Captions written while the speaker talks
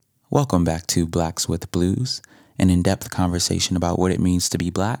Welcome back to Blacks with Blues, an in-depth conversation about what it means to be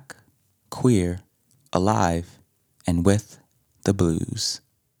black, queer, alive, and with the blues.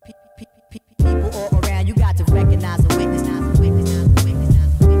 People all around, you got to recognize and witness.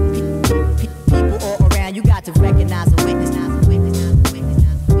 People all around, you got to recognize and witness.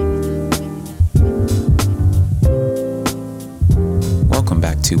 Welcome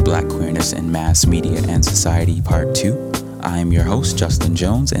back to Black Queerness in Mass Media and Society Part 2. I am your host, Justin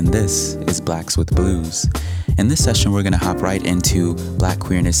Jones, and this is Blacks with Blues. In this session, we're going to hop right into Black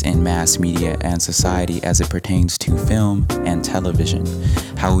queerness in mass media and society as it pertains to film and television,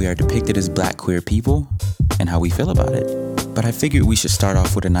 how we are depicted as black queer people, and how we feel about it. But I figured we should start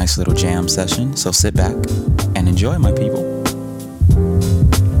off with a nice little jam session, so sit back and enjoy, my people.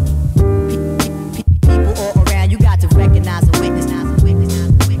 People all around, you got to recognize and witness.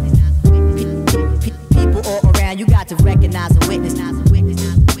 People all around, you got to recognize and witness.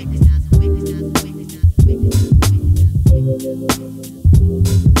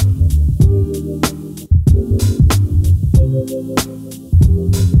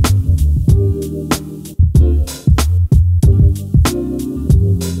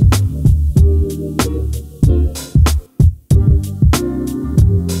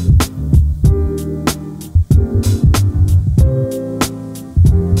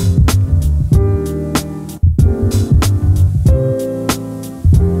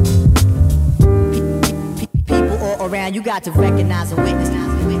 You got to recognize and witness.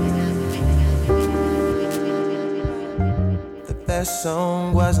 The best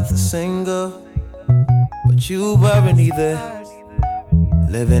song wasn't the single, but you weren't either.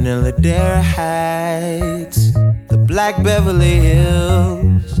 Living in Ladera Heights, the Black Beverly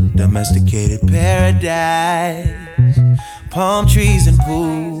Hills, domesticated paradise, palm trees and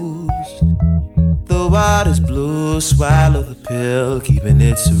pools. The water's blue, swallow the pill, keeping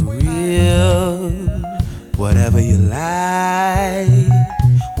it surreal. Whatever you like,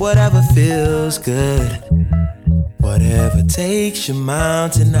 whatever feels good, whatever takes your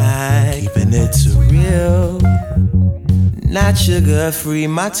mountain high, keeping it surreal. Not sugar free,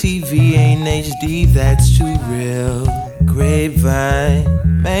 my TV ain't HD, that's too real.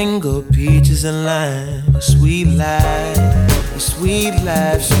 Grapevine, mango, peaches and lime, a sweet life, a sweet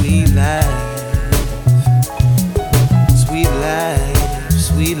life, sweet life, sweet life,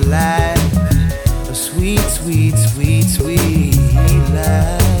 sweet life. A sweet, sweet, sweet, sweet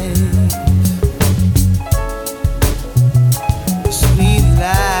life. A sweet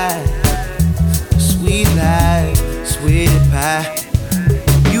life, sweet pie.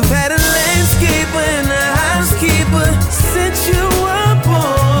 You've had a landscaper and a housekeeper since you were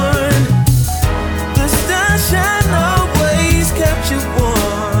born. The sunshine always kept you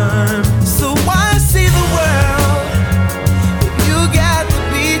warm. So why see the world if you got the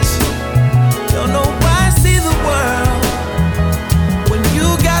beach? Don't know why see the world when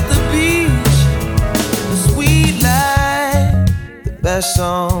you got the beach. The sweet life. The best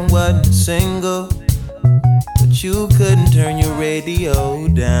song wasn't a single, but you couldn't turn your radio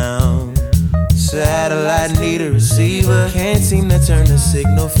down. Satellite need a receiver, can't seem to turn the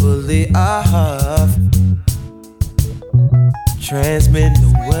signal fully off. Transmitting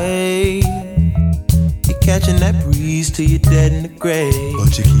away, you're catching that breeze till you're dead in the grave,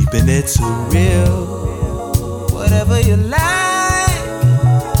 but you're keeping it so real. Whatever you like,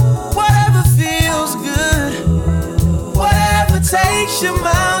 whatever feels good, whatever takes your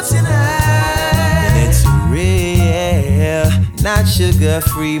mountain high, and it's real. Not sugar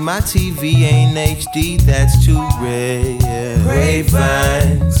free, my TV ain't HD, that's too rare.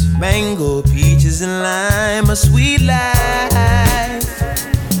 Grapevines, mango, peaches and lime, a sweet life,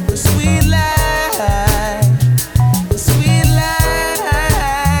 a sweet life.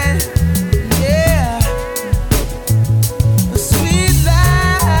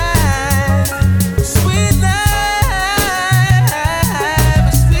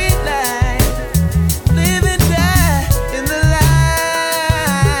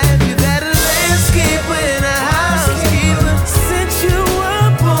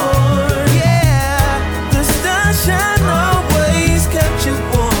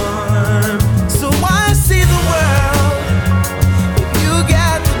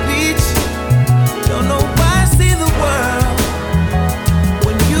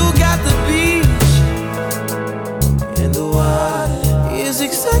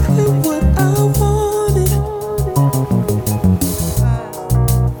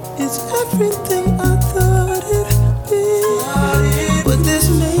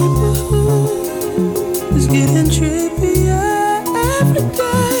 Getting trippier every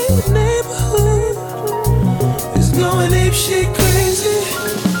day. The neighborhood is going apeshit crazy.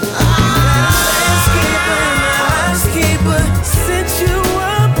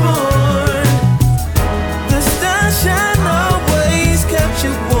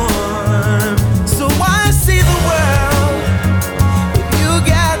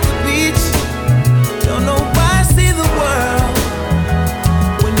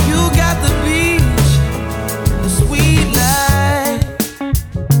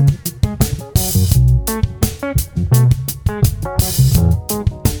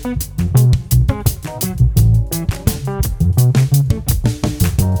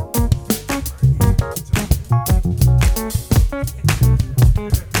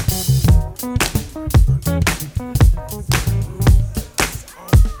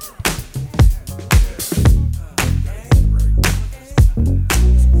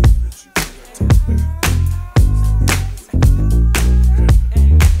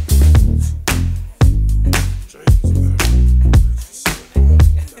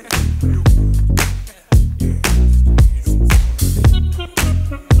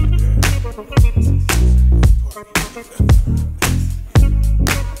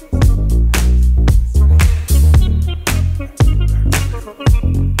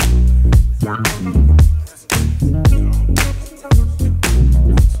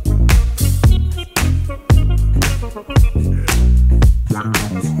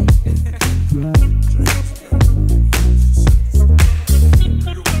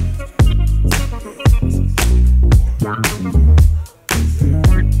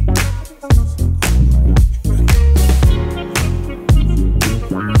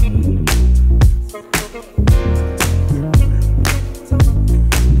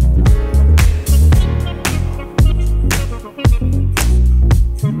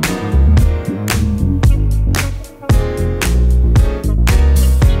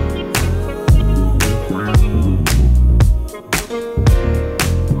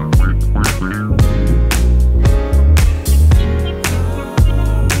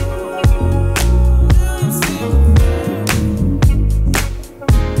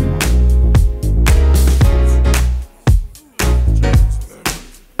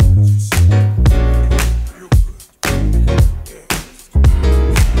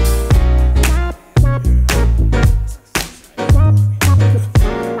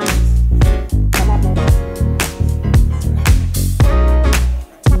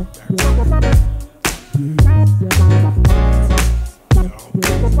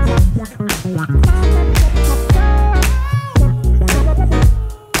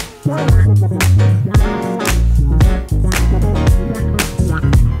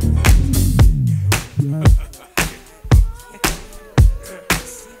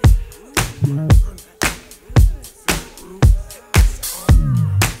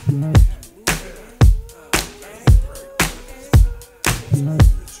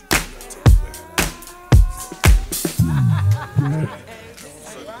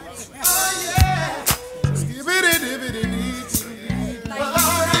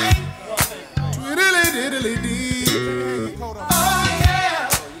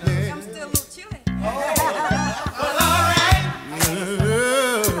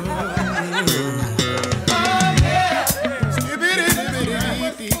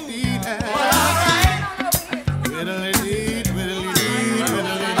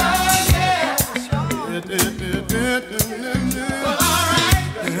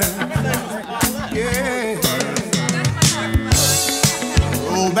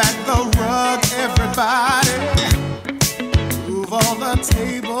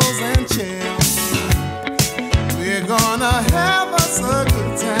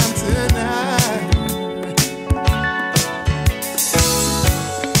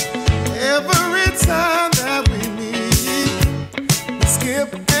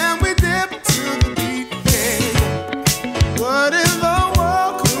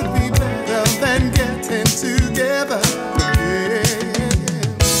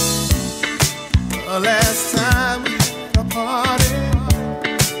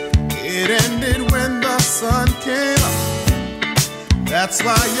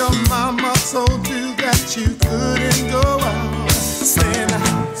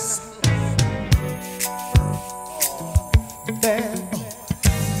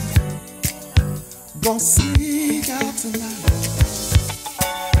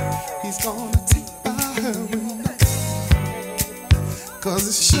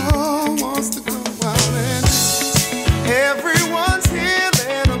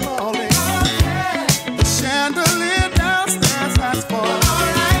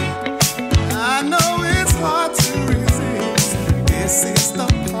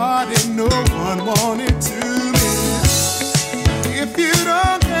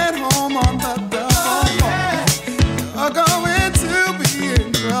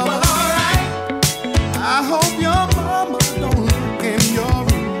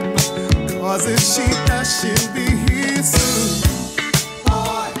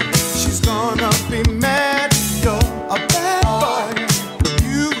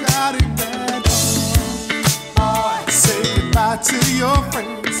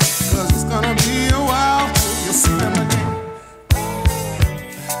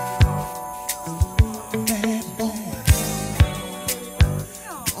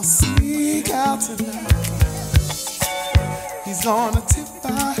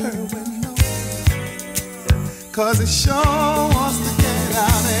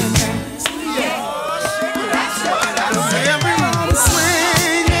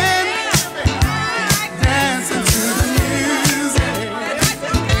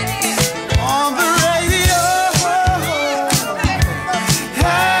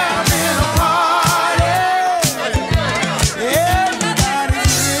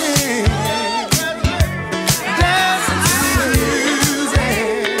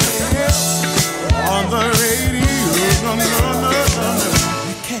 On the radio,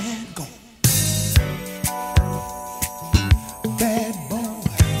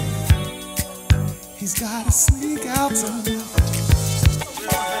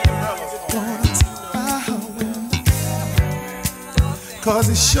 'cause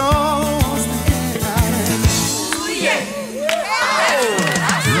it shows the hand.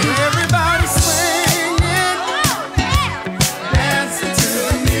 Everybody swinging, dancing to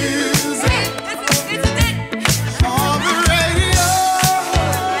the music on the radio,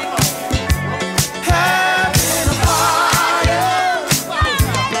 having a party.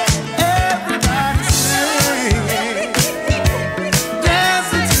 Everybody swinging,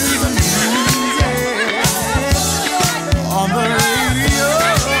 dancing to the music on the radio.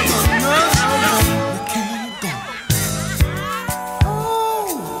 No, you can't go. Oh,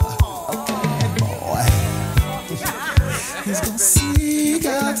 bad boy. He's gonna sneak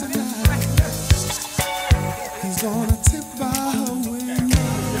out tonight. He's gonna tip by her window.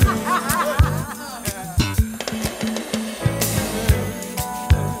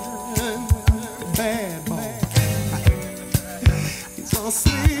 Bad boy. He's gonna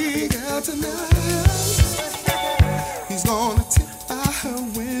sneak out tonight. He's gonna tip by her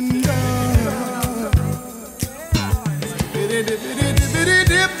window.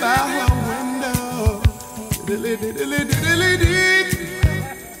 Dip by her window.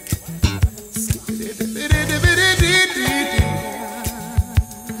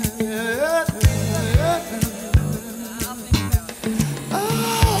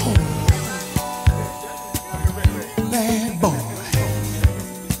 Oh, bad boy.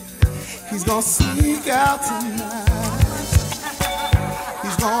 He's gonna sneak out tonight.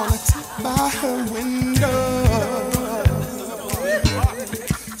 He's gonna tip by her window.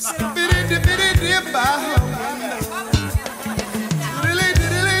 Dip by her window.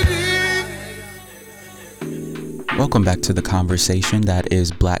 Welcome back to the conversation that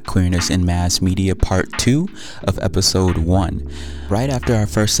is Black Queerness in Mass Media Part 2 of Episode 1. Right after our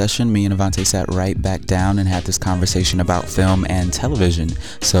first session, me and Avante sat right back down and had this conversation about film and television.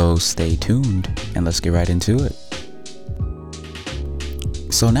 So stay tuned and let's get right into it.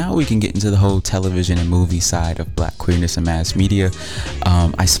 So now we can get into the whole television and movie side of Black Queerness and Mass Media.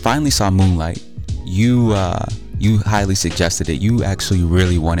 I finally saw Moonlight. You highly suggested it. You actually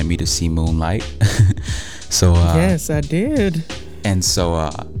really wanted me to see Moonlight. So yes, I did. And so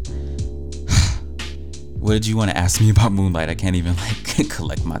what did you want to ask me about Moonlight? I can't even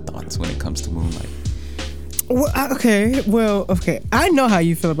collect my thoughts when it comes to Moonlight. Well, okay. I know how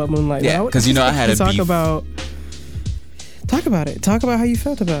you feel about Moonlight. Yeah, because I had a talk beef. Talk about it. Talk about how you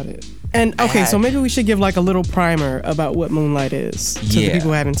felt about it. And okay, so maybe we should give like a little primer about what Moonlight is to the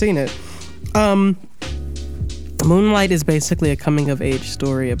people who haven't seen it. Moonlight is basically a coming of age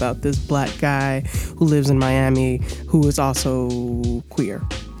story about this black guy who lives in Miami who is also queer.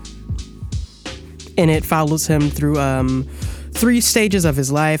 And it follows him through 3 stages of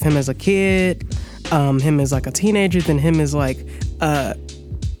his life. Him as a kid, him as like a teenager, then him as like I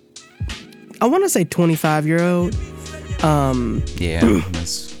want to say 25-year-old.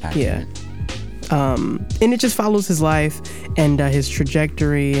 That's accurate. And it just follows his life and his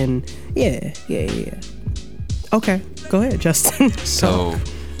trajectory and yeah. Okay, go ahead, Justin. So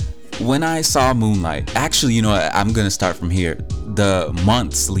when I saw Moonlight, actually, I'm going to start from here. The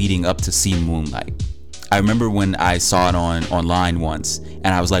months leading up to see Moonlight, I remember when I saw it online once and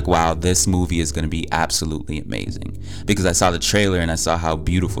I was like, wow, this movie is going to be absolutely amazing, because I saw the trailer and I saw how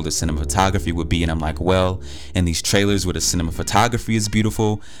beautiful the cinematography would be. And I'm like, well, in these trailers where the cinematography is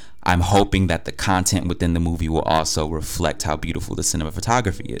beautiful, I'm hoping that the content within the movie will also reflect how beautiful the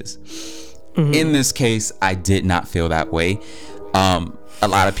cinematography is. Mm-hmm. In this case, I did not feel that way. A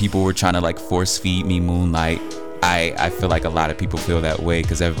lot of people were trying to force feed me Moonlight. I feel like a lot of people feel that way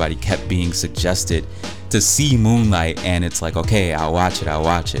because everybody kept being suggested to see Moonlight, and it's like, okay, I'll watch it. I'll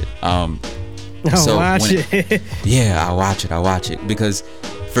watch it. Yeah, I'll watch it because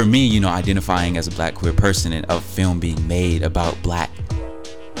for me, identifying as a black queer person and a film being made about black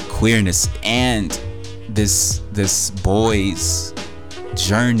queerness and this boy's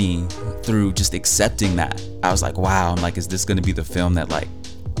journey through just accepting that, I was like, wow, I'm like, is this gonna be the film that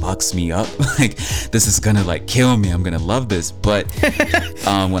fucks me up? This is gonna kill me. I'm gonna love this. But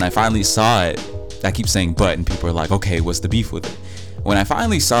when I finally saw it, I keep saying but, and people are like, okay, what's the beef with it? When I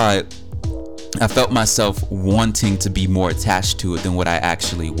finally saw it, I felt myself wanting to be more attached to it than what I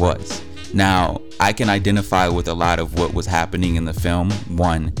actually was. Now, I can identify with a lot of what was happening in the film.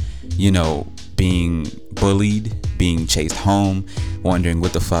 One, being bullied, being chased home, wondering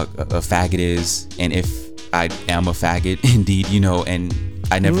what the fuck a faggot is, and if I am a faggot indeed, and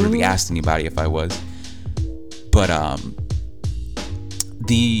I never really asked anybody if I was. But I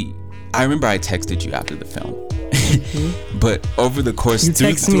remember I texted you after the film. But over the course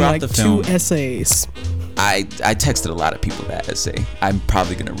throughout the film, 2 essays. I texted a lot of people that essay. I'm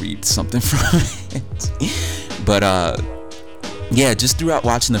probably gonna read something from it. But yeah, just throughout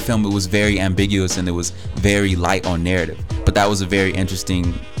watching the film, it was very ambiguous and it was very light on narrative. But that was a very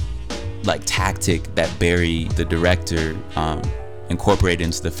interesting like tactic that Barry, the director, incorporated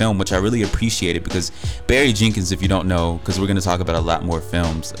into the film, which I really appreciated, because Barry Jenkins, if you don't know, because we're going to talk about a lot more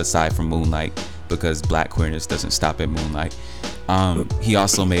films aside from Moonlight, because Black queerness doesn't stop at Moonlight. He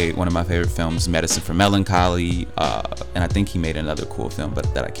also made one of my favorite films, Medicine for Melancholy, and I think he made another cool film,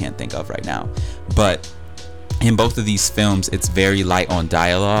 but that I can't think of right now. But in both of these films, it's very light on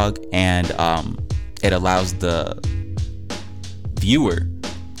dialogue, and it allows the viewer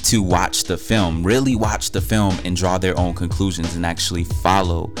to watch the film, really watch the film, and draw their own conclusions and actually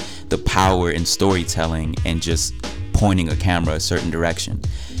follow the power in storytelling and just pointing a camera a certain direction.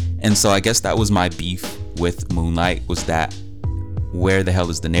 And so I guess that was my beef with Moonlight, was that where the hell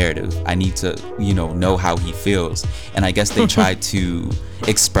is the narrative? I need to, know how he feels. And I guess they tried to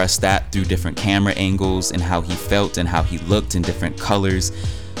express that through different camera angles and how he felt and how he looked in different colors,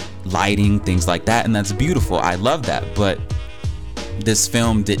 lighting, things like that. And that's beautiful. I love that. But this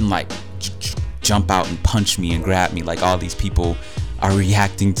film didn't like jump out and punch me and grab me like all these people are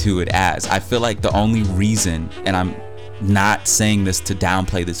reacting to it as. I feel like the only reason, and I'm not saying this to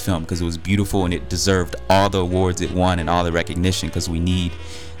downplay this film, because it was beautiful and it deserved all the awards it won and all the recognition, because we need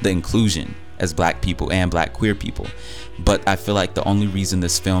the inclusion as Black people and Black queer people. But I feel like the only reason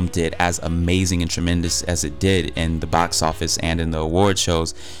this film did as amazing and tremendous as it did in the box office and in the award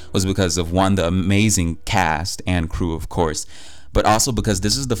shows was because of, one, the amazing cast and crew, of course, but also because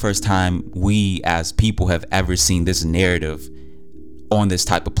this is the first time we as people have ever seen this narrative on this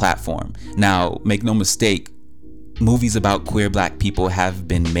type of platform. Now, make no mistake, movies about queer Black people have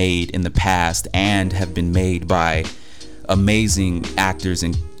been made in the past and have been made by amazing actors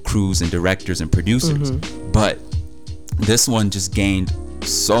and crews and directors and producers. But this one just gained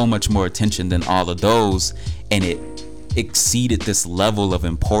so much more attention than all of those, and it exceeded this level of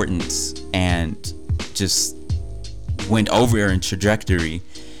importance and just went over in trajectory,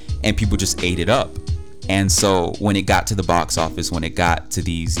 and people just ate it up. And so when it got to the box office, when it got to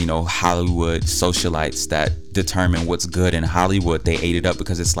these, Hollywood socialites that determine what's good in Hollywood, they ate it up,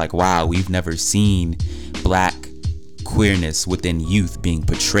 because it's like, wow, we've never seen Black queerness within youth being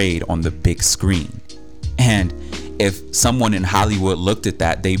portrayed on the big screen. And if someone in Hollywood looked at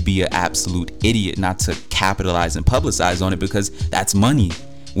that, they'd be an absolute idiot not to capitalize and publicize on it, because that's money.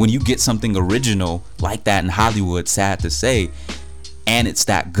 When you get something original like that in Hollywood, sad to say, and it's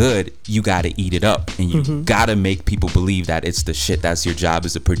that good, you gotta eat it up, and you gotta make people believe that it's the shit. That's your job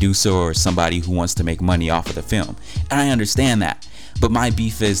as a producer or somebody who wants to make money off of the film. And I understand that, but my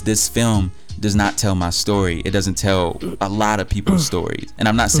beef is this film does not tell my story. It doesn't tell a lot of people's stories. And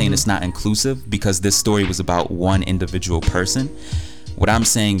I'm not saying it's not inclusive, because this story was about one individual person. What I'm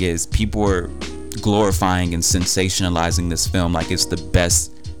saying is people are glorifying and sensationalizing this film like it's the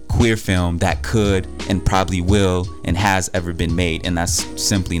best queer film that could and probably will and has ever been made, and that's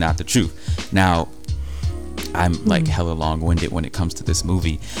simply not the truth. Now, I'm like hella long-winded when it comes to this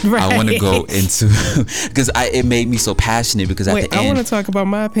movie. Right. I want to go into because it made me so passionate, because at the end I want to talk about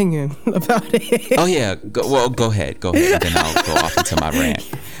my opinion about it. Oh yeah, go ahead, and then I'll go off into my rant.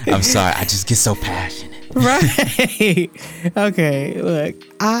 I'm sorry, I just get so passionate. Right. Okay, look,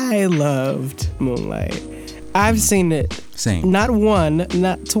 I loved Moonlight. I've seen it. Same. Not one,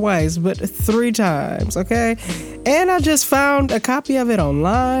 not twice, but 3 times, okay? And I just found a copy of it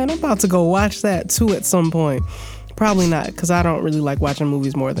online. I'm about to go watch that too at some point. Probably not, because I don't really like watching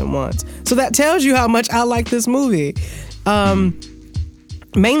movies more than once. So that tells you how much I like this movie.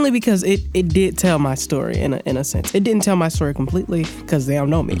 Mainly because it did tell my story in a sense. It didn't tell my story completely, because they don't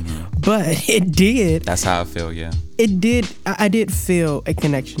know me. But it did. That's how I feel, yeah. It did. I did feel a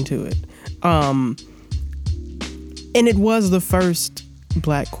connection to it. And it was the first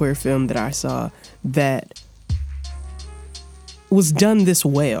Black queer film that I saw that was done this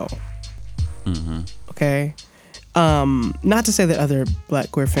well. Okay? Not to say that other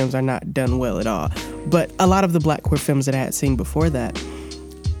Black queer films are not done well at all, but a lot of the Black queer films that I had seen before that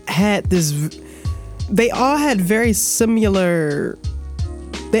had this... They all had a very similar...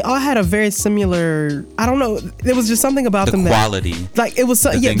 I don't know. There was just something about them. The quality. Like, it was...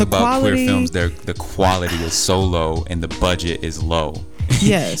 The thing the about quality... queer films, the quality is so low and the budget is low.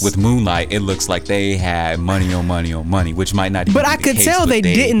 Yes. With Moonlight, it looks like they had money on money on money, which might not even But be I the could case, tell they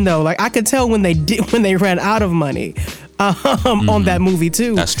didn't, though. Like, I could tell when they ran out of money on that movie,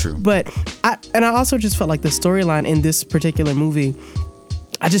 too. That's true. But I also just felt like the storyline in this particular movie,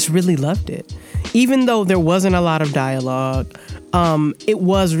 I just really loved it. Even though there wasn't a lot of dialogue, it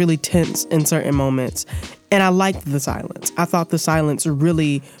was really tense in certain moments. And I liked the silence. I thought the silence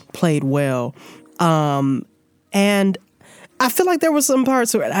really played well. And I feel like there was some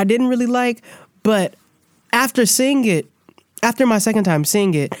parts where I didn't really like, but after my second time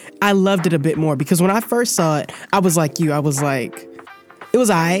seeing it, I loved it a bit more, because when I first saw it, I was like you. I was like, it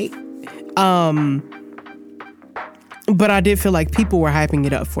was aight. But I did feel like people were hyping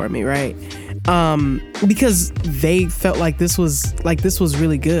it up for me, right? Because they felt like this was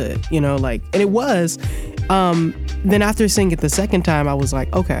really good, you know, like, and it was. Then after seeing it the second time, I was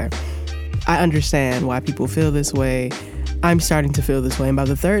like, okay, I understand why people feel this way. I'm starting to feel this way. And by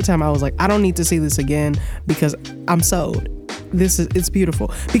the third time, I was like, I don't need to see this again, because I'm sold. It's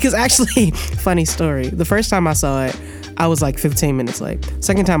beautiful. Because actually, funny story, the first time I saw it, I was like 15 minutes late.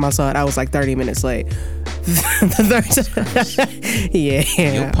 Second time I saw it, I was like 30 minutes late. The third time, yeah.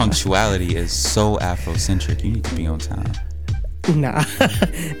 Your punctuality is so Afrocentric. You need to be on time. Nah,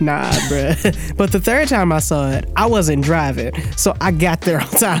 bruh. But the third time I saw it, I wasn't driving, so I got there on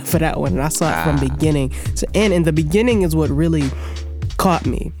time for that one, and I saw it from beginning to end. And the beginning is what really caught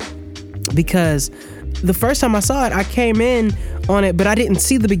me, because the first time I saw it, I came in on it, but I didn't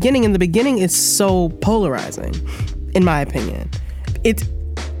see the beginning, and the beginning is so polarizing, in my opinion.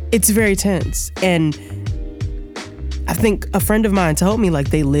 It's very tense, and I think a friend of mine told me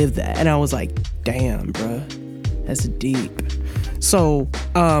like they lived that, and I was like, damn, bruh, that's deep. So,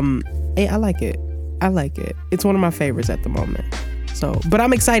 hey, I like it. It's one of my favorites at the moment. So, but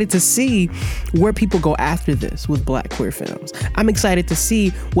I'm excited to see where people go after this with Black queer films. I'm excited to see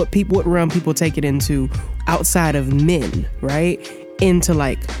what realm people take it into outside of men, right? Into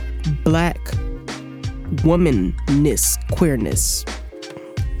like Black womanness, queerness.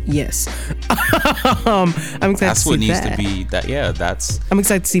 Yes. I'm excited that's to see what needs that. to be that. Yeah, that's. I'm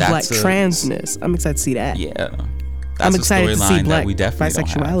excited to see Black transness. I'm excited to see that. Yeah. I'm excited to see Black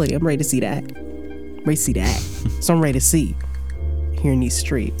bisexuality. I'm ready to see that. So I'm ready to see here in these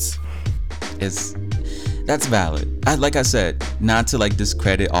streets. That's valid. Like I said, not to like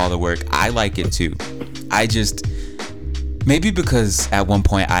discredit all the work. I like it too. I just, maybe because at one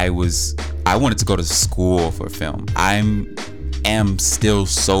point I wanted to go to school for film. Am still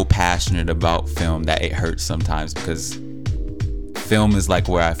so passionate about film that it hurts sometimes, because film is like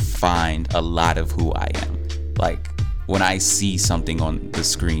where I find a lot of who I am. Like when I see something on the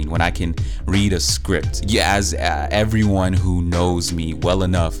screen, when I can read a script. Yeah, as everyone who knows me well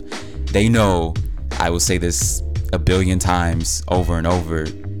enough, they know I will say this a billion times over and over.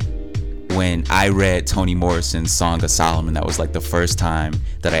 When I read Toni Morrison's Song of Solomon, that was like the first time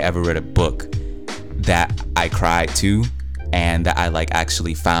that I ever read a book that I cried to, and that I like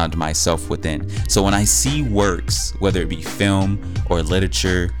actually found myself within. So when I see works, whether it be film or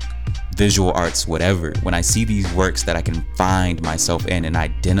literature, visual arts, whatever, when I see these works that I can find myself in and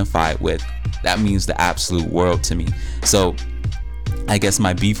identify with, that means the absolute world to me. So I guess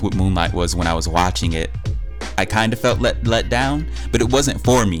my beef with Moonlight was when I was watching it, I kind of felt let down, but it wasn't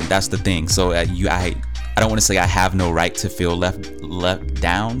for me. That's the thing. So I don't want to say I have no right to feel left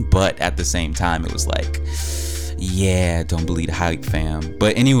down, but at the same time, it was like, yeah, don't believe the hype, fam.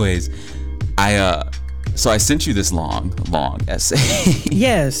 But anyways, so I sent you this long essay.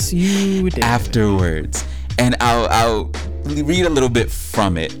 Yes, you did. Afterwards, and I'll read a little bit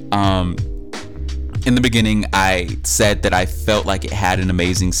from it. In the beginning, I said that I felt like it had an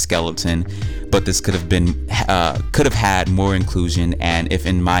amazing skeleton, but this could have had more inclusion, and if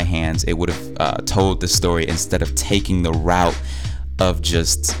in my hands, it would have told the story instead of taking the route of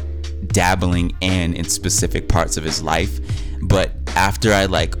just dabbling in specific parts of his life. But after I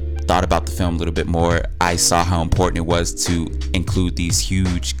thought about the film a little bit more, I saw how important it was to include these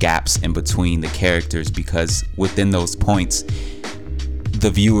huge gaps in between the characters, because within those points,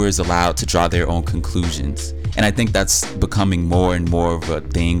 the viewer is allowed to draw their own conclusions. And I think that's becoming more and more of a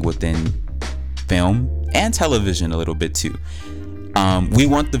thing within film and television a little bit too. We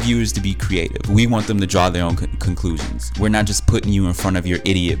want the viewers to be creative. We want them to draw their own conclusions. We're not just putting you in front of your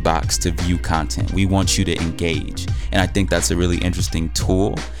idiot box to view content. We want you to engage. And I think that's a really interesting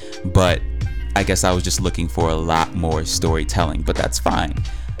tool, but I guess I was just looking for a lot more storytelling, but that's fine.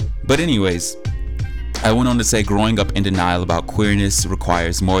 But anyways, I went on to say, growing up in denial about queerness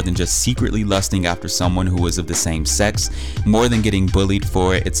requires more than just secretly lusting after someone who is of the same sex. More than getting bullied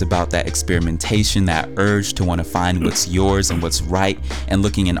for it, it's about that experimentation, that urge to want to find what's yours and what's right, and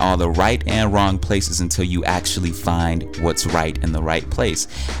looking in all the right and wrong places until you actually find what's right in the right place.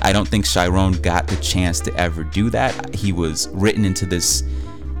 I don't think Chiron got the chance to ever do that. He was written into this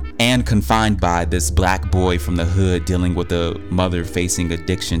and confined by this black boy from the hood dealing with a mother facing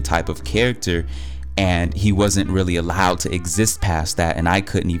addiction type of character. And he wasn't really allowed to exist past that, and I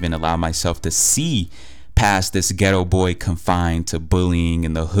couldn't even allow myself to see past this ghetto boy confined to bullying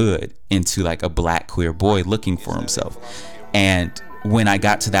in the hood into like a black queer boy looking for himself. And when I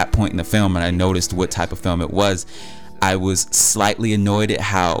got to that point in the film and I noticed what type of film it was, I was slightly annoyed at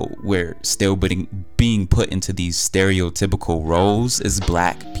how we're still being put into these stereotypical roles as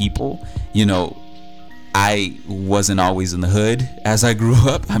black people. You know, I wasn't always in the hood as I grew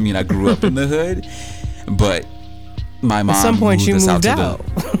up. I mean, I grew up in the hood, but my mom at some point moved you us moved out.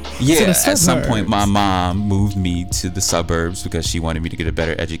 Yeah, at some point my mom moved me to the suburbs because she wanted me to get a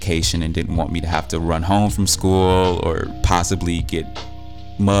better education and didn't want me to have to run home from school or possibly get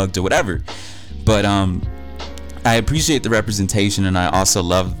mugged or whatever. But I appreciate the representation, and I also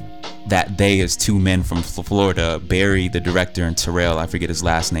love that they, as two men from Florida, Barry the director and Terrell, I forget his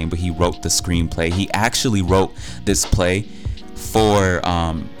last name, but he wrote the screenplay. He actually wrote this play for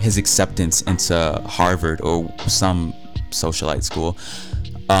his acceptance into Harvard or some socialite school.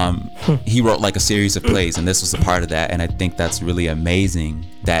 He wrote like a series of plays, and this was a part of that. And I think that's really amazing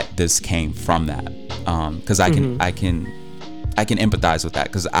that this came from that, because I can empathize with that,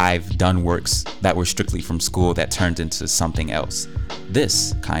 because I've done works that were strictly from school that turned into something else.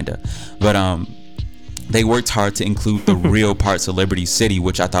 This kinda, but they worked hard to include the real parts of Liberty City,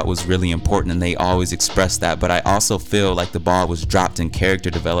 which I thought was really important, and they always expressed that. But I also feel like the ball was dropped in character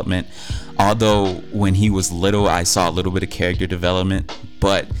development. Although when he was little, I saw a little bit of character development,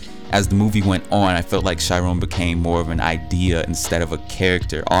 but as the movie went on, I felt like Chiron became more of an idea instead of a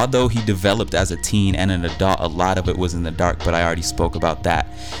character. Although he developed as a teen and an adult, a lot of it was in the dark, but I already spoke about that.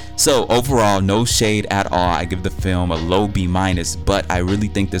 So overall, no shade at all. I give the film a low B-, but I really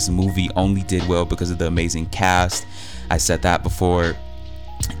think this movie only did well because of the amazing cast. I said that before,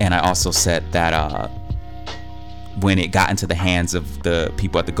 and I also said that when it got into the hands of the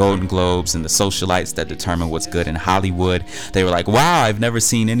people at the Golden Globes and the socialites that determine what's good in Hollywood, they were like, wow, I've never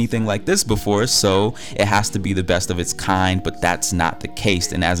seen anything like this before, so it has to be the best of its kind. But that's not the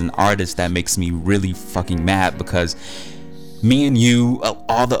case, and as an artist, that makes me really fucking mad, because me and you,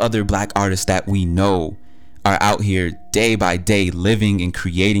 all the other black artists that we know, are out here day by day living and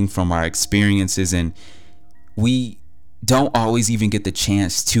creating from our experiences, and we don't always even get the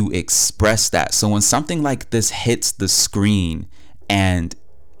chance to express that. So when something like this hits the screen and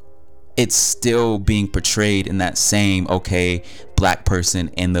it's still being portrayed in that same, okay, black person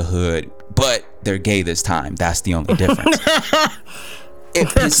in the hood, but they're gay this time, that's the only difference. It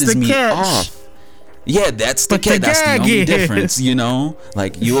pisses me off. Yeah, that's the kid. That's the only difference, you know?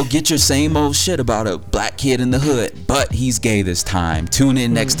 Like, you'll get your same old shit about a black kid in the hood, but he's gay this time. Tune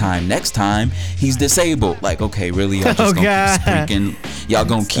in next time. Next time, he's disabled. Like, okay, really? Y'all just gonna keep sprinkling? Y'all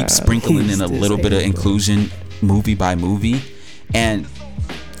gonna keep sprinkling in a little bit of inclusion movie by movie? And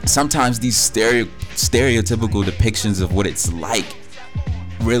sometimes these stereotypical depictions of what it's like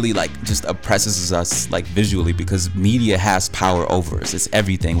really like just oppresses us like visually, because media has power over us. It's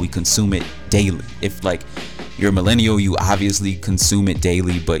everything. We consume it daily. If like you're a millennial, you obviously consume it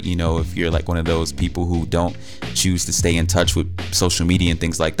daily, but you know, if you're like one of those people who don't choose to stay in touch with social media and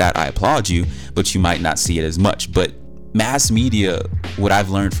things like that, I applaud you, but you might not see it as much. But mass media, what I've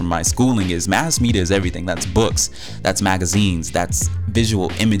learned from my schooling is mass media is everything. That's books, that's magazines, that's visual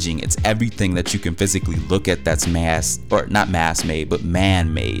imaging. It's everything that you can physically look at that's mass, or not mass made, but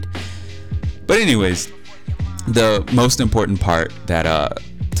man made. But anyways, the most important part that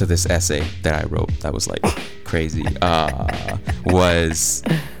to this essay that I wrote that was like crazy was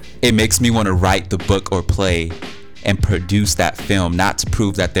it makes me want to write the book or play and produce that film, not to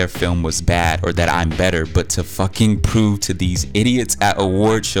prove that their film was bad or that I'm better, but to fucking prove to these idiots at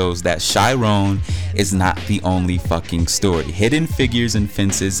award shows that Chiron is not the only fucking story. Hidden Figures and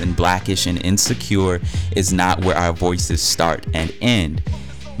Fences and Blackish and Insecure is not where our voices start and end.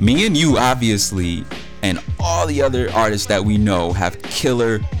 Me and you, obviously, and all the other artists that we know have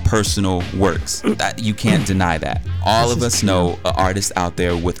killer personal works. That you can't deny that. All of us know an artist out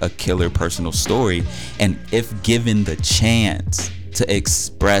there with a killer personal story, and if given the chance to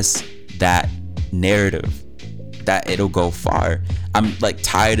express that narrative, that it'll go far. I'm like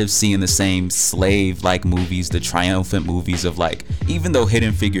tired of seeing the same slave-like movies, the triumphant movies of like, even though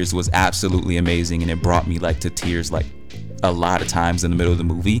Hidden Figures was absolutely amazing and it brought me like to tears like a lot of times in the middle of the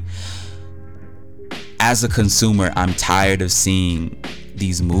movie, as a consumer, I'm tired of seeing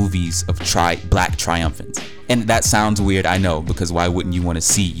these movies of black triumphants. And that sounds weird, I know, because why wouldn't you want to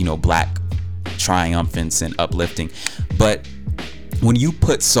see, you know, black triumphants and uplifting? But when you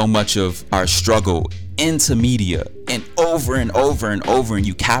put so much of our struggle into media and over and over and over, and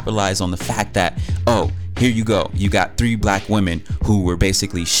you capitalize on the fact that, oh, here you go, you got 3 black women who were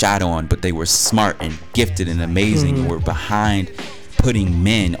basically shot on, but they were smart and gifted and amazing and were behind putting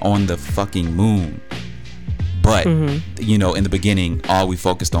men on the fucking moon. But you know, in the beginning, all we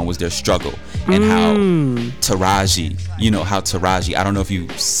focused on was their struggle and how Taraji, I don't know if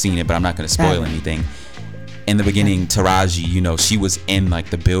you've seen it, but I'm not going to spoil anything. In the beginning, Taraji, you know, she was in like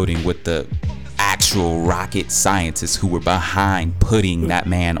the building with the actual rocket scientists who were behind putting that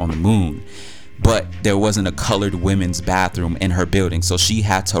man on the moon. But there wasn't a colored women's bathroom in her building, so she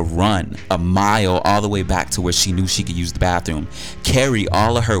had to run a mile all the way back to where she knew she could use the bathroom, carry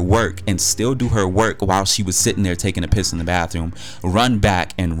all of her work and still do her work while she was sitting there taking a piss in the bathroom, run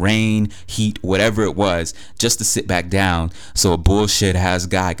back in rain, heat, whatever it was, just to sit back down so a bullshit ass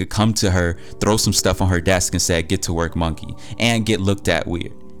guy could come to her, throw some stuff on her desk and say, "Get to work, monkey," and get looked at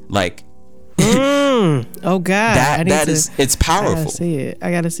weird. Like, oh God, it's powerful.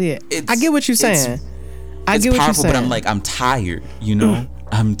 I gotta see it. I get what you're saying. It's powerful, but I'm like, I'm tired, you know?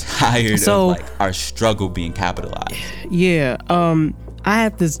 I'm tired of like our struggle being capitalized. Yeah. I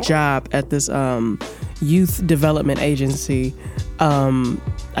had this job at this youth development agency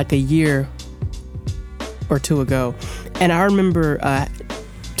like a year or two ago. And I remember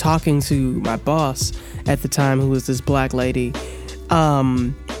talking to my boss at the time, who was this black lady.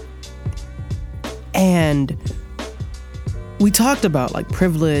 And we talked about like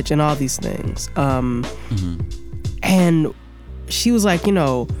privilege and all these things. And she was like, you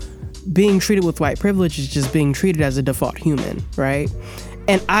know, being treated with white privilege is just being treated as a default human, right?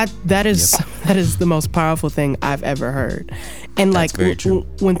 And that is the most powerful thing I've ever heard. And like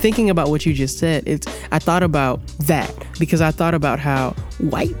when thinking about what you just said, I thought about that, because I thought about how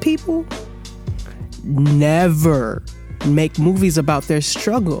white people never make movies about their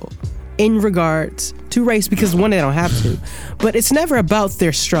struggle in regards to race, because one, they don't have to, but it's never about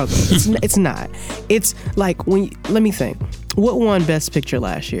their struggle. It's not. It's like let me think. What won Best Picture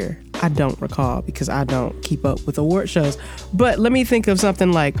last year? I don't recall, because I don't keep up with award shows. But let me think of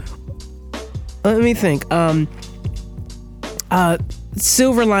something like,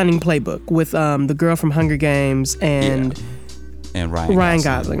 Silver Lining Playbook with the girl from Hunger Games and Ryan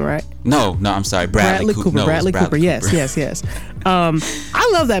Gosling, right? No, I'm sorry, Bradley Cooper. No, Bradley Cooper. Yes. I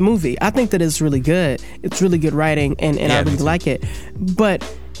love that movie. I think that it's really good. It's really good writing, and I really like it. But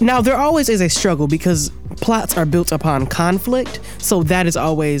now there always is a struggle, because plots are built upon conflict, so that is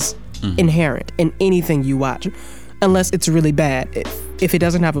always inherent in anything you watch, unless it's really bad. If it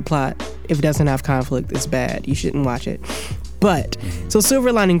doesn't have a plot, if it doesn't have conflict, it's bad. You shouldn't watch it. But, so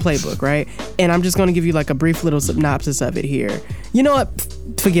Silver Lining Playbook, right? And I'm just going to give you like a brief little synopsis of it here. You know what?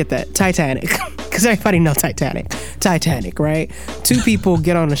 Forget that. Titanic. Because everybody knows Titanic. Titanic, right? Two people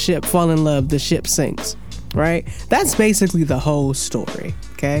get on a ship, fall in love, the ship sinks, right? That's basically the whole story,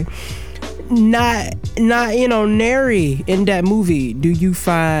 okay? Not nary in that movie do you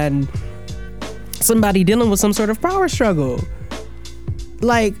find somebody dealing with some sort of power struggle.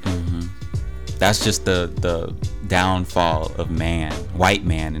 Like... That's just the downfall of white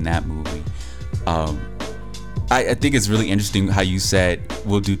man in that movie. I think it's really interesting how you said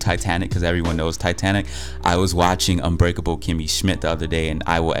we'll do Titanic because everyone knows Titanic. I was watching Unbreakable Kimmy Schmidt the other day, and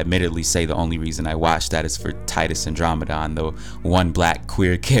I will admittedly say the only reason I watched that is for Titus Andromedon, the one black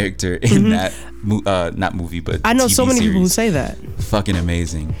queer character in that not movie, but I know TV so many series. people who say that. Fucking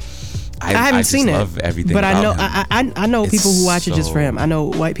amazing. I haven't seen it, love everything but about I know him. I know people who watch it just for him. I know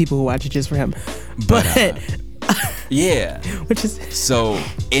white people who watch it just for him. But yeah, which is so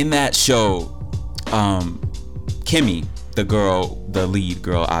in that show, Kimmy, the lead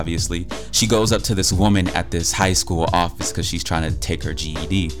girl, obviously, she goes up to this woman at this high school office because she's trying to take her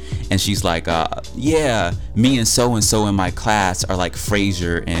GED, and she's like, yeah, me and so in my class are like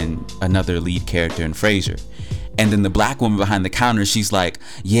Frasier and another lead character in Frasier. And then the black woman behind the counter, she's like,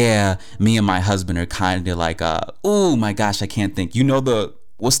 yeah, me and my husband are kind of like, oh my gosh, I can't think. You know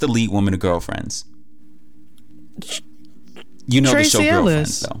what's the lead woman of Girlfriends? You know Tracy the show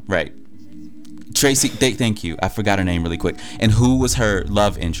Ellis. Girlfriends, though, right? Tracy, thank you. I forgot her name really quick. And who was her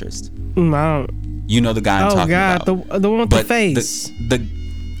love interest? You know the guy I'm talking about. Oh God, the one with the face.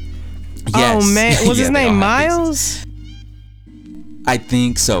 Yes. Oh man, was his they name all have Miles? faces. I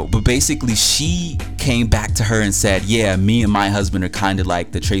think so, but basically she came back to her and said, yeah, me and my husband are kind of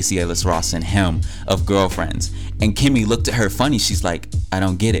like the Tracy Ellis Ross and him of Girlfriends. And Kimmy looked at her funny. She's like, I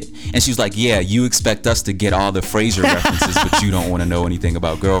don't get it. And she's like, yeah, you expect us to get all the Frasier references, but you don't want to know anything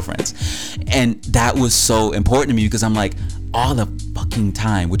about Girlfriends. And that was so important to me because I'm like, all the fucking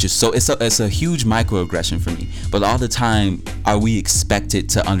time, which is so, it's a huge microaggression for me, but all the time are we expected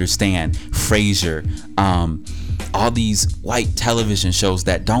to understand Frasier, all these white television shows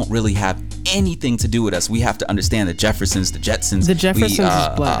that don't really have anything to do with us. We have to understand the Jeffersons, the Jetsons. The Jeffersons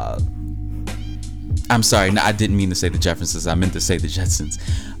is black. I'm sorry, no, I didn't mean to say the Jeffersons. I meant to say the Jetsons.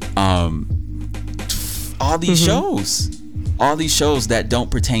 all these shows that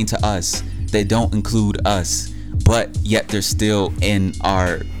don't pertain to us, they don't include us, but yet they're still in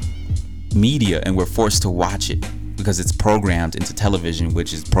our media and we're forced to watch it because it's programmed into television,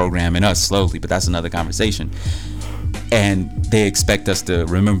 which is programming us slowly, but that's another conversation. And they expect us to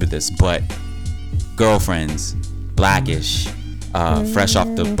remember this, but Girlfriends, Blackish, Fresh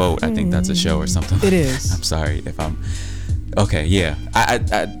Off the Boat, I think that's a show or something. It is. I'm sorry if I'm okay. Yeah,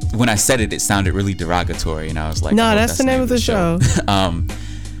 I when I said it, it sounded really derogatory, and I was like, no, that's the name of the show.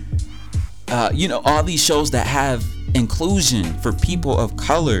 You know, all these shows that have inclusion for people of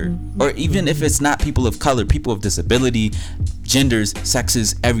color, or even if it's not people of color, people of disability, genders,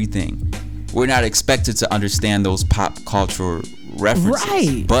 sexes, everything. We're not expected to understand those pop cultural references,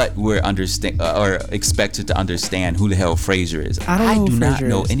 right? But we're expected to understand who the hell Frasier is. I do not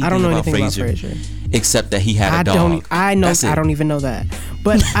know anything about Frasier, except that he had a dog. I don't even know that.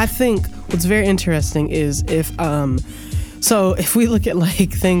 But I think what's very interesting is if we look at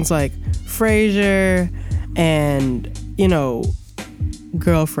like things like Frasier and, you know,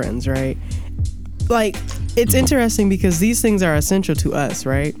 Girlfriends, right? Like, it's interesting because these things are essential to us,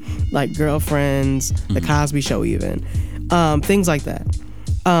 right? Like Girlfriends, The Cosby Show, even things like that.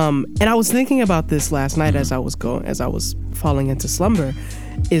 And I was thinking about this last night as I was falling into slumber,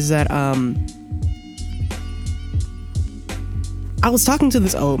 is that I was talking to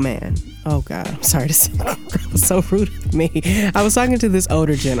this old man. Oh God, I'm sorry to say that was so rude of me. I was talking to this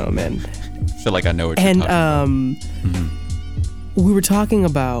older gentleman. I feel like I know what you're talking about. We were talking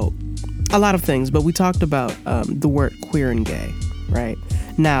about a lot of things, but we talked about the word queer and gay, right?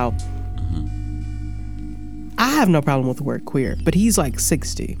 Now, I have no problem with the word queer, but he's like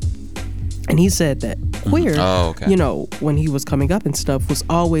 60. And he said that queer, you know, when he was coming up and stuff, was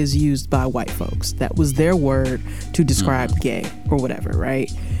always used by white folks. That was their word to describe gay or whatever,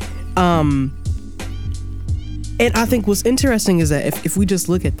 right? And I think what's interesting is that if we just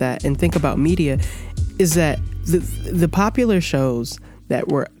look at that and think about media, is that the popular shows that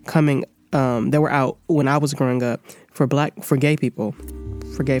were coming, that were out when I was growing up for gay people,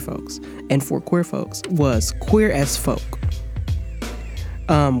 for gay folks, and for queer folks, was Queer as Folk,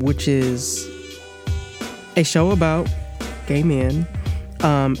 which is a show about gay men,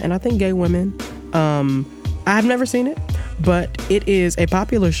 and I think gay women. I've never seen it, but it is a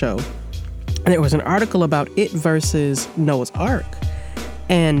popular show. And there was an article about it versus Noah's Ark.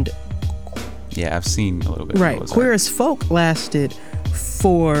 And yeah, I've seen a little bit. Right. Queer as Folk lasted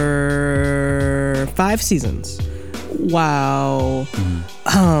for 5 seasons, while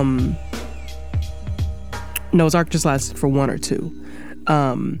Noah's Ark just lasted for 1 or 2.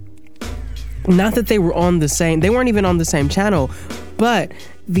 Not that they were on the same, they weren't even on the same channel, but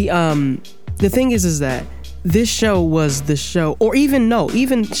the thing is that this show was the show, or even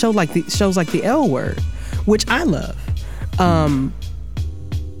shows like the L Word, which I love,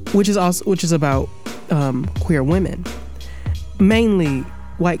 which is about queer women, mainly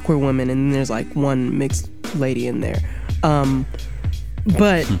white queer women, and then there's like one mixed lady in there,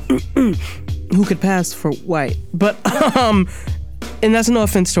 but who could pass for white, but and that's no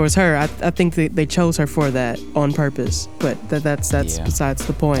offense towards her. I think they chose her for that on purpose, but that's besides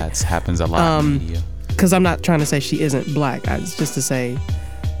the point. That happens a lot in media. Because I'm not trying to say she isn't black. It's just to say,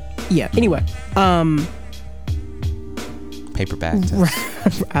 yeah. Anyway, paperback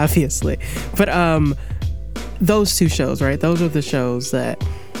test. Obviously, but those 2 shows, right? Those are the shows that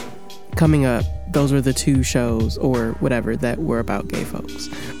coming up. Those were the 2 shows or whatever that were about gay folks,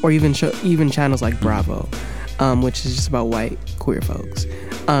 or even channels like Bravo, which is just about white queer folks.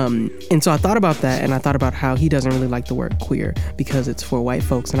 And so I thought about that, and I thought about how he doesn't really like the word queer because it's for white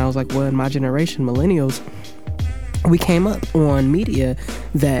folks. And I was like, well, in my generation, millennials, we came up on media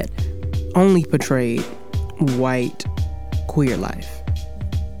that only portrayed white queer life,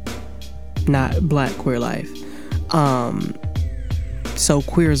 not black queer life. So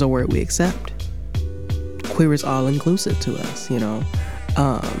queer is a word we accept. Queer is all inclusive to us, you know.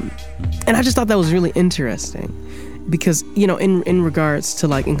 And I just thought that was really interesting. Because, you know, in regards to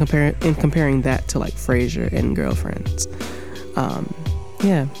like in comparing that to like Frasier and Girlfriends,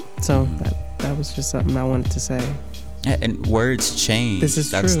 yeah. So that was just something I wanted to say. Yeah, and words change. This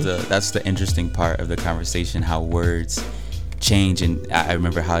is true. That's the interesting part of the conversation. How words change, and I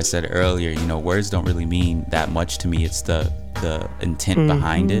remember how I said earlier. You know, words don't really mean that much to me. It's the intent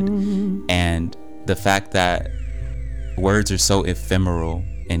behind it, and the fact that words are so ephemeral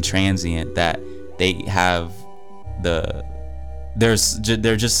and transient that they have the they're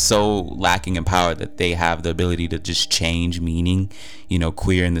just so lacking in power that they have the ability to just change meaning. You know,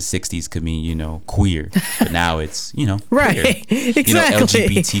 queer in the 60s could mean, you know, queer, but now it's, you know, Right. queer. Exactly. You know,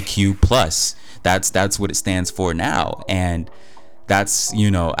 LGBTQ plus. That's what it stands for now. And that's,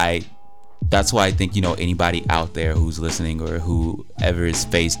 you know, that's why I think, you know, anybody out there who's listening or whoever is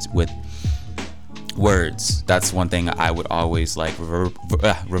faced with words, that's one thing I would always like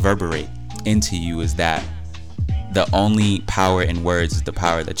reverberate into you, is that the only power in words is the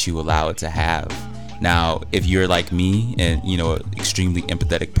power that you allow it to have. Now, if you're like me and, you know, an extremely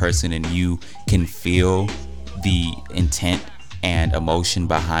empathetic person, and you can feel the intent and emotion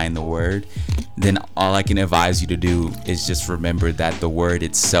behind the word, then all I can advise you to do is just remember that the word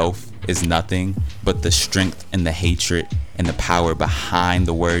itself is nothing, but the strength and the hatred and the power behind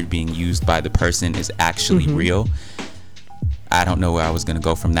the word being used by the person is actually real. I don't know where I was gonna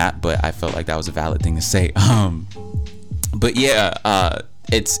go from that, but I felt like that was a valid thing to say. But yeah,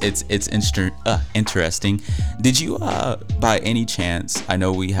 it's interesting. Did you, by any chance, I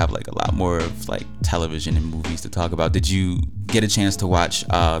know we have like a lot more of like television and movies to talk about. Did you get a chance to watch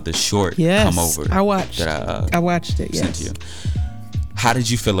the short Come Over? I watched. I watched it. Sent Yes. you. How did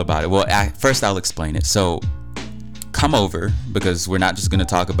you feel about it? Well, first I'll explain it. So, Come Over, because we're not just gonna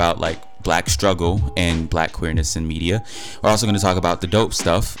talk about like Black struggle and Black queerness in media. We're also going to talk about the dope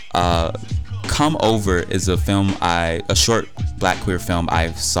stuff. Come Over is a short Black queer film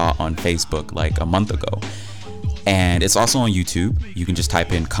I saw on Facebook like a month ago, and it's also on YouTube. You can just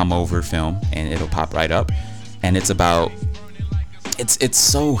type in Come Over film and it'll pop right up. And it's about, it's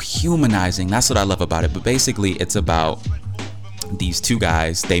so humanizing. That's what I love about it. But basically it's about these two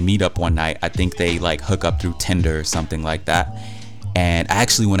guys. They meet up one night. I think they like hook up through Tinder or something like that. And I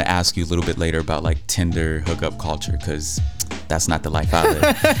actually want to ask you a little bit later about like Tinder hookup culture, because that's not the life I live.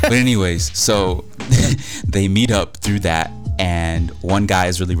 But anyways, so they meet up through that, and one guy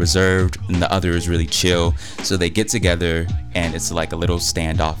is really reserved and the other is really chill. So they get together, and it's like a little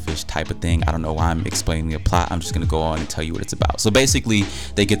standoffish type of thing. I don't know why I'm explaining the plot. I'm just going to go on and tell you what it's about. So basically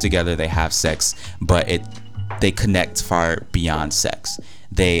they get together, they have sex, but they connect far beyond sex.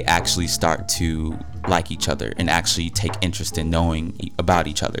 They actually start to like each other and actually take interest in knowing about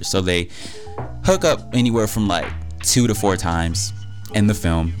each other. So they hook up anywhere from like 2 to 4 times in the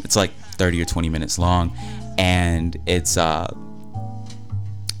film. It's like 30 or 20 minutes long, and it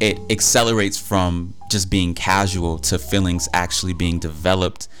accelerates from just being casual to feelings actually being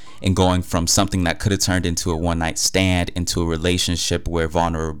developed, and going from something that could have turned into a one-night stand into a relationship where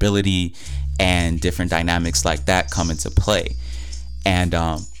vulnerability and different dynamics like that come into play. And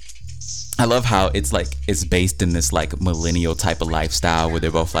I love how it's based in this like millennial type of lifestyle where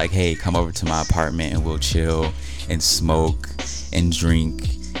they're both like, hey, come over to my apartment and we'll chill and smoke and drink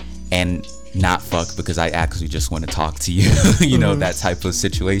and not fuck, because I actually just want to talk to you. You know, that type of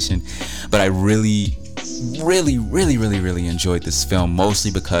situation. But I really enjoyed this film, mostly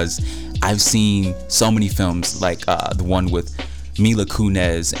because I've seen so many films like the one with Mila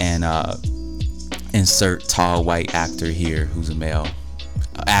Kunis and insert tall white actor here who's a male,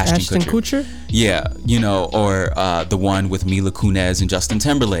 Ashton Kutcher. Yeah, you know, or the one with Mila Kunis and Justin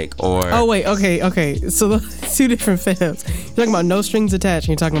Timberlake, or okay. So those 2 different films. You're talking about No Strings Attached, and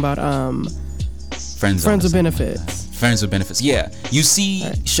you're talking about Friends with Benefits. Friends with Benefits. Yeah, you see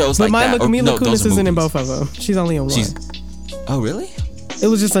shows like that. But Mila Kunis isn't in both of them. She's only in one. Oh, really? It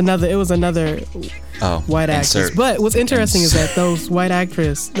was another white actress. But what's interesting is that those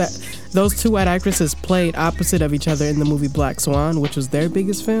 2 white actresses played opposite of each other in the movie Black Swan, which was their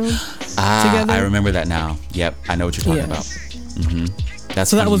biggest film together. I remember that now. Yep, I know what you're talking about.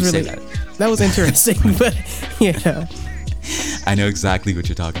 That's so that was really that was interesting. But yeah, I know exactly what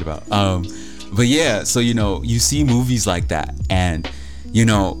you're talking about. But yeah, so you know, you see movies like that, and you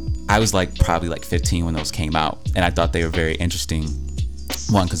know, I was like probably like 15 when those came out, and I thought they were very interesting.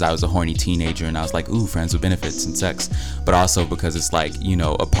 One, because I was a horny teenager and I was like, ooh, friends with benefits and sex. But also because it's like, you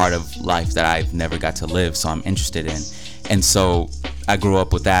know, a part of life that I've never got to live, so I'm interested in. And so I grew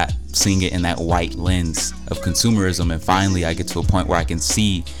up with that, seeing it in that white lens of consumerism. And finally I get to a point where I can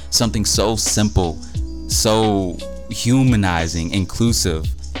see something so simple, so humanizing, inclusive,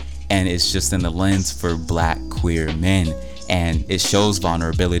 and it's just in the lens for Black queer men. And it shows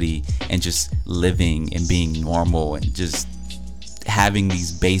vulnerability and just living and being normal and just having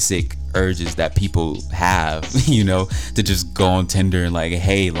these basic urges that people have, you know, to just go on Tinder and like,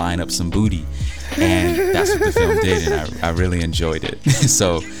 hey, line up some booty. And that's what the film did, and I really enjoyed it.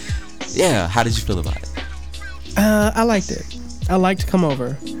 So yeah, how did you feel about it? I liked it. I liked Come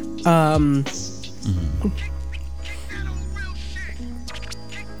Over.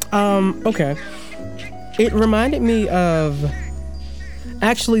 Okay. It reminded me of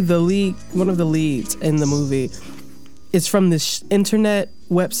Actually, one of the leads in the movie is from this internet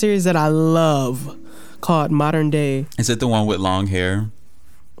web series that I love called Modern Day. Is it the one with long hair?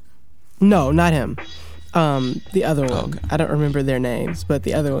 No, not him. The other one. Oh, okay. I don't remember their names, but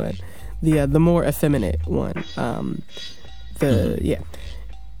the other one, the more effeminate one. Yeah,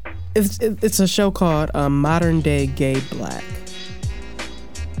 it's a show called Modern Day Gay Black.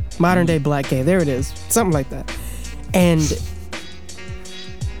 Modern Day Black Gay. There it is. Something like that. And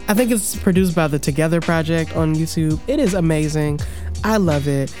I think it's produced by the Together Project on YouTube. It is amazing. I love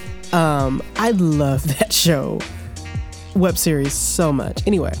it. I love that show, web series, so much.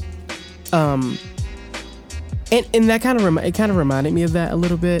 Anyway, and that kind of reminded me of that a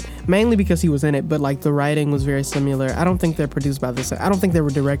little bit, mainly because he was in it, but like the writing was very similar. I don't think they're produced by the same. I don't think they were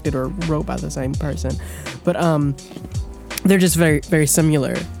directed or wrote by the same person, but they're just very, very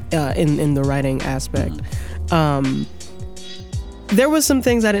similar in the writing aspect. There was some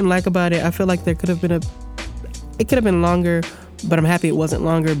things I didn't like about it. I feel like it could have been longer, but I'm happy it wasn't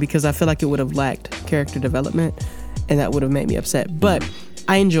longer because I feel like it would have lacked character development, and that would have made me upset. But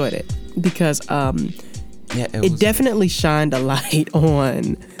I enjoyed it because it definitely shined a light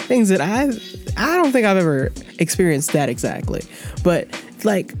on things that I don't think I've ever experienced that exactly. But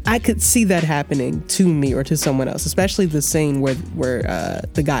like I could see that happening to me or to someone else, especially the scene where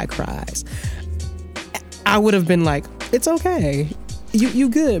the guy cries. I would have been like, it's okay. You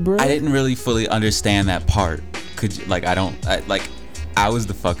good, bro. I didn't really fully understand that part. Could you, like, I was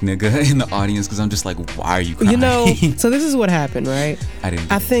the fuck nigga in the audience because I'm just like, why are you crying? You know, so this is what happened, right?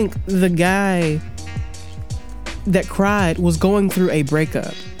 I think the guy that cried was going through a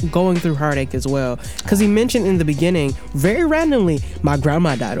breakup, going through heartache as well. Because he mentioned in the beginning, very randomly, my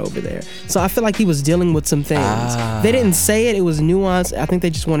grandma died over there. So I feel like he was dealing with some things. They didn't say it. It was nuanced. I think they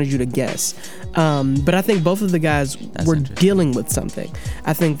just wanted you to guess. But I think both of the guys were dealing with something.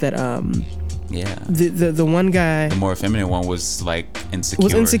 I think that the one guy, the more feminine one, was like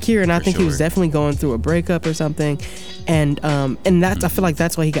insecure. And I think he was definitely going through a breakup or something. And that's I feel like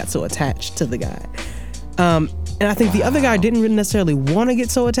that's why he got so attached to the guy. And I think the other guy didn't really necessarily want to get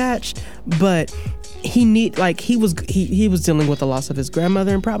so attached, but he was dealing with the loss of his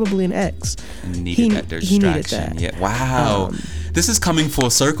grandmother and probably an ex. He needed that. Yeah. Wow. This is coming full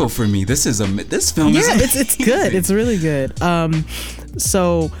circle for me. This film is amazing. It's good. It's really good.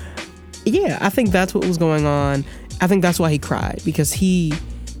 So yeah, I think that's what was going on. I think that's why he cried, because you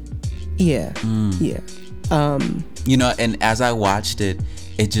know, and as I watched it,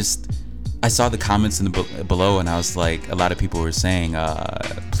 I saw the comments in the below, and I was like, a lot of people were saying,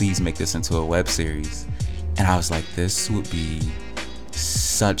 please make this into a web series. And I was like, this would be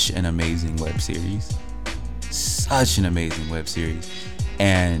such an amazing web series. Such an amazing web series.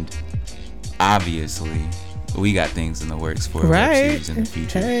 And obviously, we got things in the works for a web series in the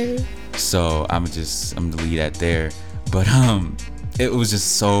future. Hey. So I'm gonna leave that there. But it was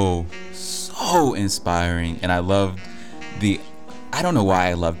just so inspiring, and I loved I don't know why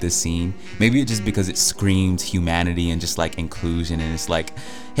I love this scene. Maybe it's just because it screams humanity and just like inclusion, and it's like,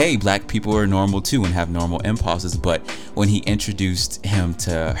 hey, black people are normal too and have normal impulses. But when he introduced him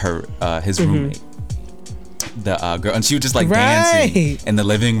to her, his roommate, the girl, and she was just like dancing in the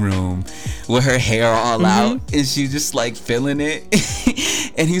living room with her hair all out, and she just like feeling it.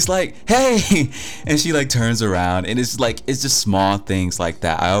 And he's like, hey, and she like turns around, and it's just small things like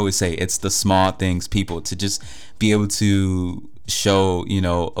that. I always say it's the small things, people, to just be able to show, you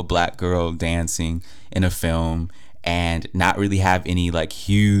know, a black girl dancing in a film and not really have any like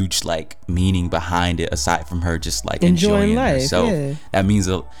huge like meaning behind it aside from her just like enjoying life herself. That means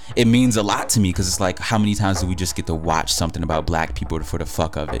it means a lot to me, because it's like, how many times do we just get to watch something about black people for the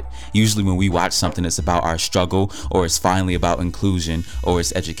fuck of it? Usually when we watch something that's about our struggle, or it's finally about inclusion, or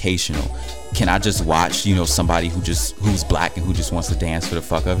it's educational. Can I just watch, you know, somebody who's black and who just wants to dance for the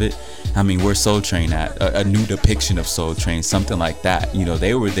fuck of it? I mean, we're Soul Train at a new depiction of Soul Train, something like that. You know,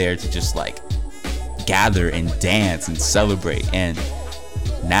 they were there to just like gather and dance and celebrate, and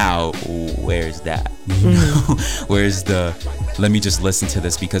now where's that? You know, where's the let me just listen to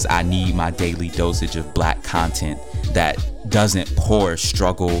this because I need my daily dosage of black content that doesn't pour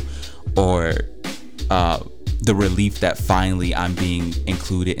struggle or the relief that finally I'm being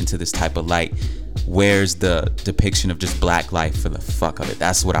included into this type of light. Where's the depiction of just black life for the fuck of it?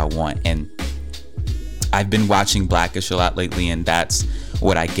 That's what I want. And I've been watching Blackish a lot lately, and that's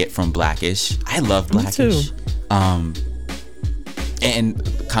what I get from Blackish. I love Blackish. And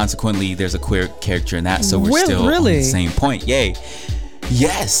consequently, there's a queer character in that, so we're still on the same point. Yay.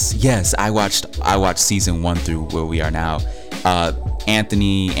 Yes. I watched season 1 through where we are now.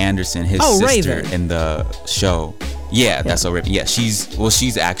 Anthony Anderson, his sister Raven. in the show. Yeah, that's so ripping. Yeah,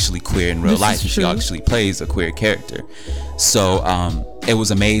 she's actually queer in real life. She actually plays a queer character. So it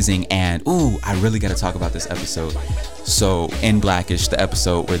was amazing. And I really got to talk about this episode. So in Blackish, the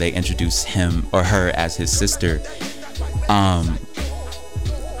episode where they introduce him or her as his sister,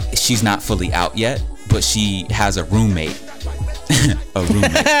 she's not fully out yet, but she has a roommate,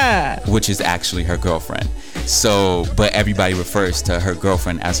 which is actually her girlfriend. So, but everybody refers to her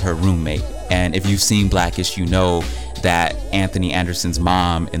girlfriend as her roommate. And if you've seen Blackish, you know that Anthony Anderson's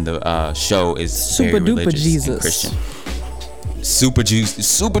mom in the show is super very duper religious Jesus. and Christian. Super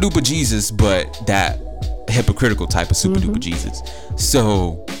duper Jesus, but that hypocritical type of super duper Jesus.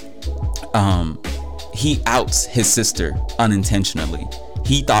 So, he outs his sister unintentionally.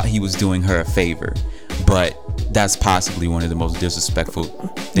 He thought he was doing her a favor, but that's possibly one of the most disrespectful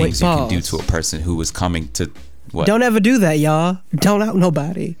things you can do to a person who is coming to what? Don't ever do that, y'all. Don't out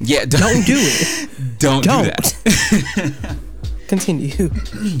nobody. Yeah, don't do it. Don't do that. Continue.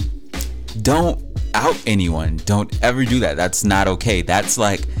 Don't out anyone. Don't ever do that. That's not okay. That's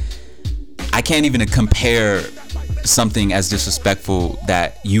like, I can't even compare something as disrespectful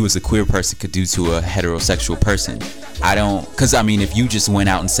that you as a queer person could do to a heterosexual person. Because I mean, if you just went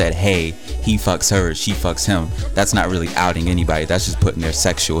out and said, hey, he fucks her, she fucks him, that's not really outing anybody. That's just putting their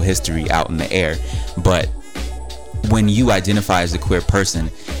sexual history out in the air. But when you identify as a queer person,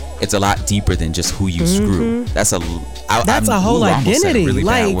 it's a lot deeper than just who you screw. That's a whole identity. Really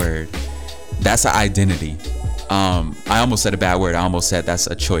bad word. That's an identity. I almost said a bad word. I almost said that's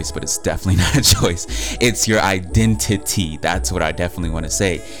a choice, but it's definitely not a choice. It's your identity. That's what I definitely want to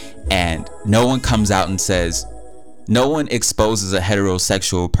say. And no one comes out and says, no one exposes a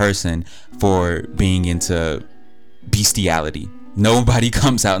heterosexual person for being into bestiality. Nobody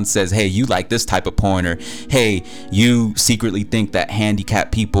comes out and says, hey, you like this type of porn, or hey, you secretly think that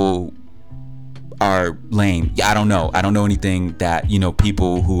handicapped people are lame. I don't know anything that,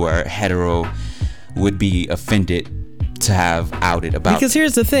 people who are hetero would be offended to have outed about. Because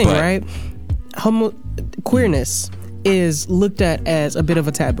here's the thing, right? Queerness is looked at as a bit of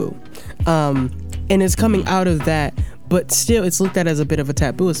a taboo. And it's coming out of that, but still it's looked at as a bit of a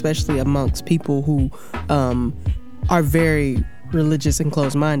taboo, especially amongst people who are very religious and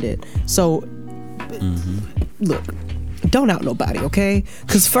closed-minded. So, look, don't out nobody, okay?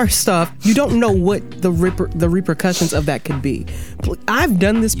 Because first off, you don't know what the repercussions of that could be. I've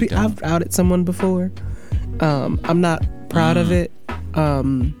done this. I've outed someone before. I'm not proud of it.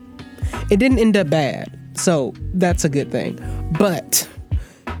 It didn't end up bad, so that's a good thing. But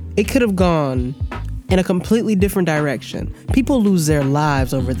it could have gone in a completely different direction. People lose their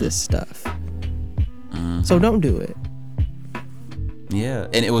lives over this stuff. So don't do it. Yeah,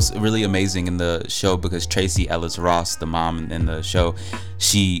 and it was really amazing in the show because Tracy Ellis Ross, the mom in the show,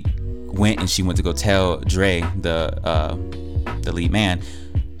 she went to go tell Dre, the lead man.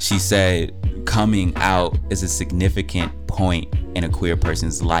 She said coming out is a significant point in a queer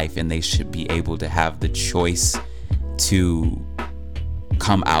person's life, and they should be able to have the choice to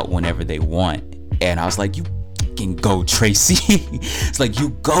come out whenever they want. And I was like, you fucking go, Tracy. It's like, you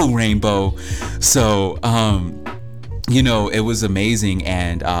go, Rainbow. So it was amazing.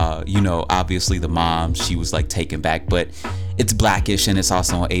 And obviously the mom, she was like taken back, but it's Blackish and it's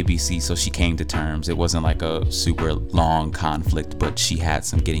also on ABC, so she came to terms. It wasn't like a super long conflict, but she had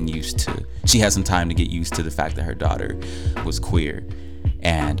some time to get used to the fact that her daughter was queer.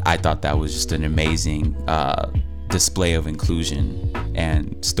 And I thought that was just an amazing display of inclusion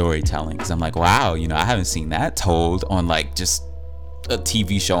and storytelling, because I'm like, wow, I haven't seen that told on like just a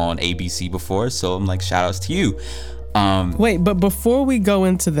TV show on ABC before. So I'm like, shout outs to you. Wait, but before we go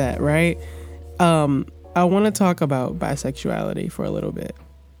into that, right? I want to talk about bisexuality for a little bit.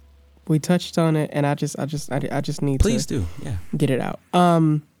 We touched on it, and I just need Please to get it out.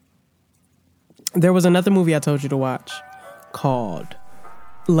 There was another movie I told you to watch called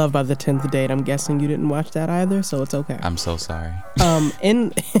Love by the 10th Date. I'm guessing you didn't watch that either, so it's okay. I'm so sorry.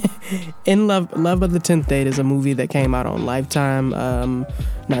 In Love by the 10th Date is a movie that came out on Lifetime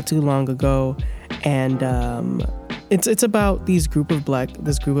not too long ago, and it's about this group of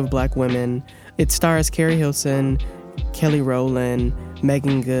black women. It stars Carrie Hilson, Kelly Rowland,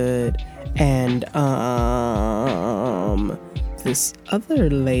 Megan Good, and this other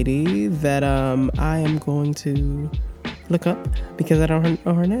lady that I am going to look up because I don't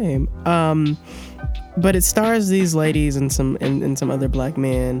know her name. But it stars these ladies and some other black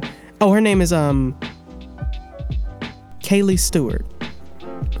men. Oh, her name is Kaylee Stewart.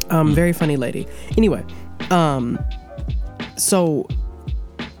 Very funny lady. Anyway, so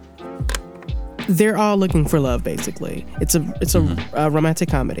they're all looking for love. Basically, it's a romantic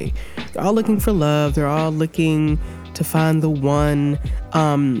comedy. They're all looking for love. They're all looking to find the one.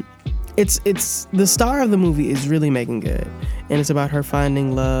 It's the star of the movie is really Megan Good, and it's about her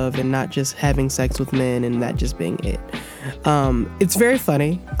finding love and not just having sex with men and that just being it. It's very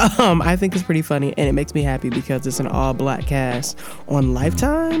funny. I think it's pretty funny, and it makes me happy because it's an all black cast on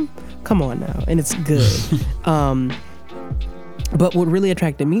Lifetime. Come on now, and it's good. But what really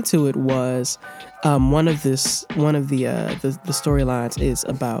attracted me to it was one of the storylines is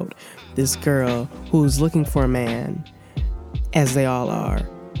about this girl who's looking for a man, as they all are,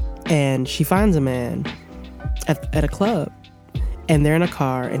 and she finds a man at a club, and they're in a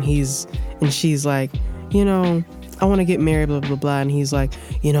car, and she's like, you know, I want to get married, blah blah blah, and he's like,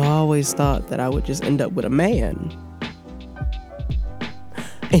 you know, I always thought that I would just end up with a man.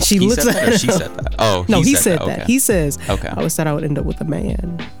 And she looks at him. She said that. Oh, no, he said that. Okay. He says, okay. I always thought I would end up with a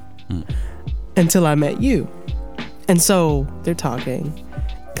man until I met you. And so they're talking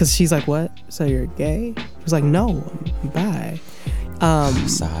because she's like, what? So you're gay? He was like, no, I'm bi.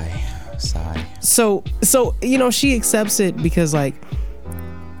 Sigh. So, you know, she accepts it because like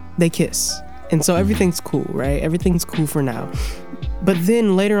they kiss. And so everything's cool, right? Everything's cool for now. But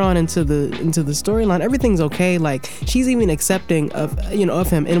then later on into the storyline, everything's okay. Like she's even accepting of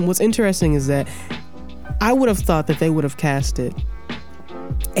him. And what's interesting is that I would have thought that they would have casted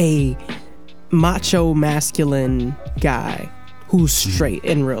a macho masculine guy who's straight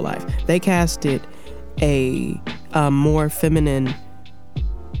in real life. They casted a more feminine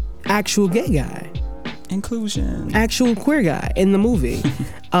actual gay guy. Inclusion. Actual queer guy in the movie.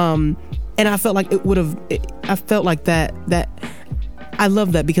 And I felt like it would have. I felt like that. I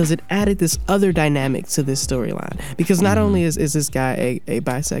love that because it added this other dynamic to this storyline. Because not only is this guy a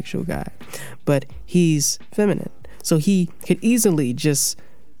bisexual guy, but he's feminine. So he could easily just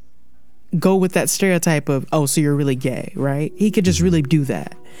go with that stereotype of, oh, so you're really gay, right? He could just really do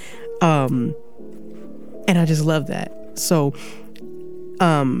that. And I just love that. So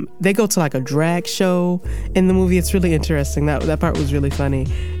they go to like a drag show in the movie. It's really interesting. That part was really funny.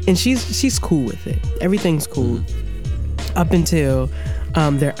 And she's cool with it. Everything's cool. Up until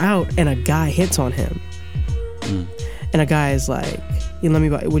they're out and a guy hits on him. And a guy is like,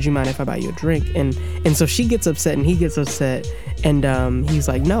 would you mind if I buy you a drink? And so she gets upset and he gets upset. And he's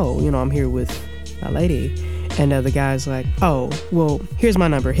like, no, I'm here with my lady. And the guy's like, oh, well, here's my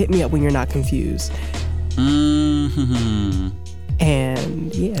number. Hit me up when you're not confused. And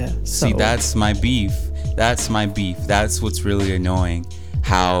yeah. So. See, that's my beef. That's what's really annoying.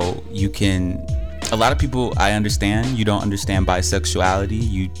 How you can... A lot of people, I understand, you don't understand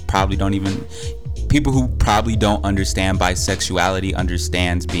bisexuality. People who probably don't understand bisexuality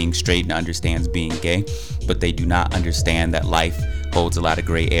understands being straight and understands being gay, but they do not understand that life holds a lot of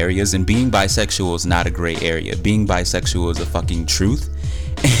gray areas, and being bisexual is not a gray area. Being bisexual is a fucking truth.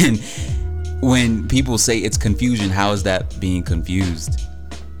 And when people say it's confusion, how is that being confused?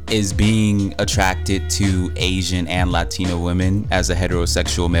 Is being attracted to Asian and Latino women as a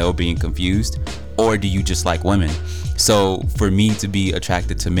heterosexual male being confused? Or do you just like women? So for me to be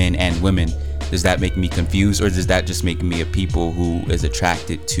attracted to men and women, does that make me confused, or does that just make me a people who is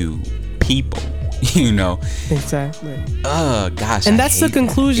attracted to people? Exactly. Gosh. And that's the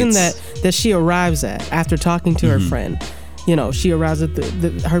conclusion that she arrives at after talking to her friend. She arrives at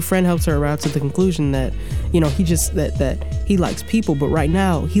her friend helps her arrive to the conclusion that that he likes people, but right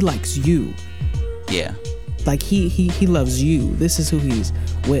now he likes you. Yeah. Like he loves you. This is who he's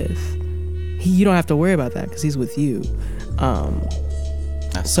with. You don't have to worry about that because he's with you.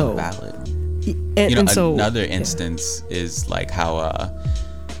 That's so valid. And so another instance is like how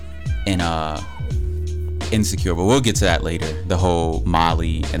in Insecure, but we'll get to that later. The whole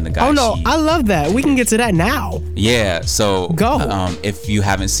Molly and the guy. Oh no, I love that. We can get to that now. Yeah. So go. If you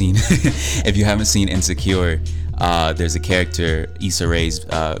haven't seen Insecure, there's a character, Issa Rae's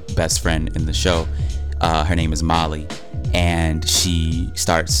best friend in the show. Her name is Molly, and she's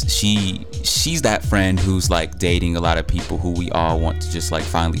that friend who's like dating a lot of people who we all want to just like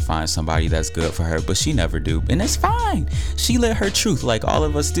finally find somebody that's good for her, but she never do, and it's fine. She live her truth like all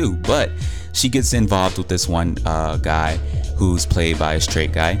of us do, but she gets involved with this one guy who's played by a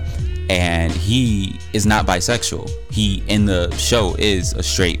straight guy, and he is not bisexual. He in the show is a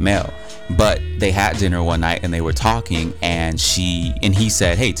straight male. But they had dinner one night and they were talking, and he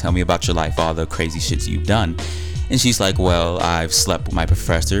said, hey, tell me about your life, all the crazy shits you've done. And she's like, well, I've slept with my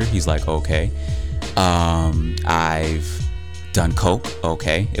professor. He's like, okay. I've done coke.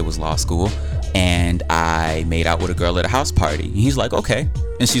 Okay. It was law school. And I made out with a girl at a house party. And he's like, okay.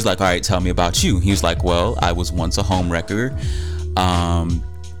 And she's like, all right, tell me about you. He was like, well, I was once a homewrecker.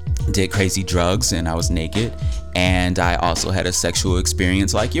 did crazy drugs and I was naked, and I also had a sexual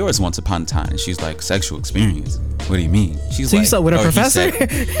experience like yours once upon a time. And she's like, sexual experience? What do you mean? She's So like, you slept with a professor?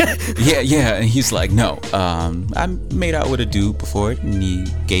 yeah. And he's like, no, I made out with a dude before and he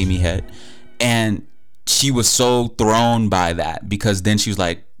gave me head. And she was so thrown by that, because then she was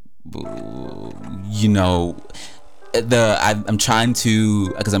like, you know, I'm trying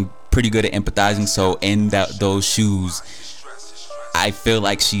to, because I'm pretty good at empathizing. So in those shoes, I feel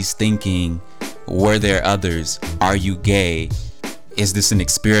like she's thinking, were there others? Are you gay? Is this an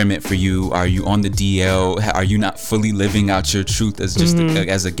experiment for you? Are you on the DL? Are you not fully living out your truth as just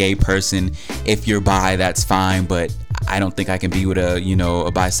as a gay person? If you're bi, that's fine, but I don't think I can be with a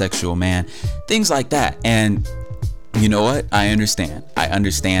bisexual man. Things like that. And you know what? I understand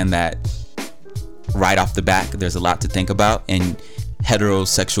that right off the bat, there's a lot to think about, and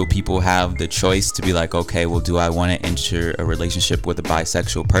heterosexual people have the choice to be like, okay, well, do I want to enter a relationship with a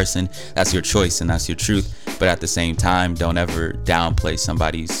bisexual person? That's your choice and that's your truth. But at the same time, don't ever downplay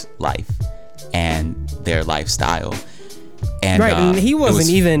somebody's life and their lifestyle. And right, and he wasn't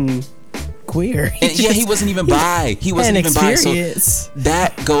even queer. He wasn't even bi. He wasn't even bi. So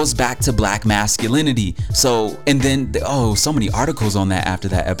that goes back to black masculinity. So, and then so many articles on that after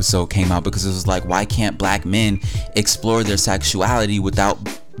that episode came out, because it was like, why can't black men explore their sexuality without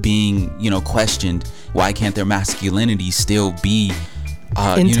being, questioned? Why can't their masculinity still be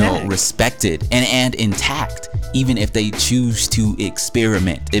respected and intact, even if they choose to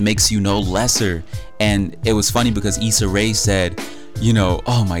experiment? It makes you no lesser. And it was funny because Issa Rae said,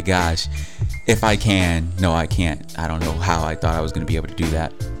 oh my gosh, if I can, no, I can't. I don't know how I thought I was going to be able to do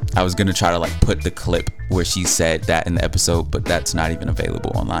that. I was going to try to put the clip where she said that in the episode, but that's not even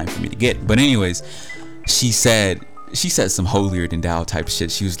available online for me to get. But anyways, she said some holier than thou type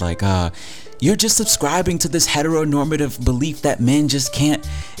shit. She was like, you're just subscribing to this heteronormative belief that men just can't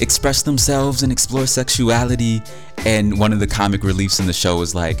express themselves and explore sexuality. And one of the comic reliefs in the show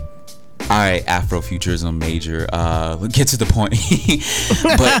was like, all right, Afrofuturism major, get to the point.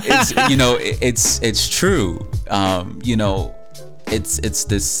 But it's true. It's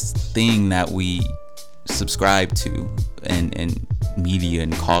this thing that we subscribe to in media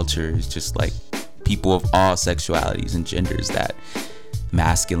and culture. Is just like people of all sexualities and genders, that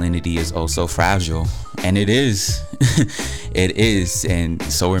masculinity is also fragile, and it is. It is, and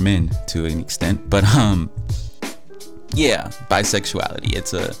so are men to an extent. But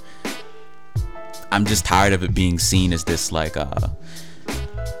bisexuality, I'm just tired of it being seen as this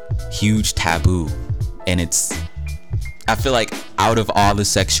huge taboo. And I feel like out of all the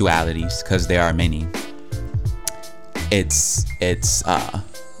sexualities, because there are many, it's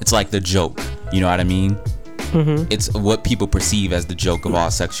like the joke, you know what I mean? Mm-hmm. It's what people perceive as the joke of all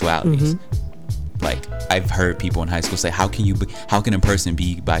sexualities. Mm-hmm. Like, I've heard people in high school say, how can a person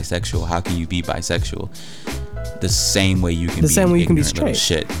be bisexual? How can you be bisexual? The same way you can be straight.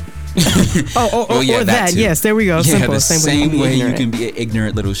 Shit. That yes, there we go. Yeah, simple. The same way you can be an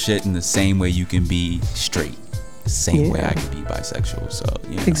ignorant little shit, and the same way you can be straight. The same way I can be bisexual. So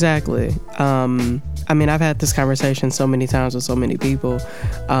exactly. I mean, I've had this conversation so many times with so many people,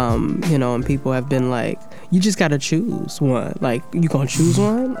 and people have been like, you just gotta choose one. Like, you gonna choose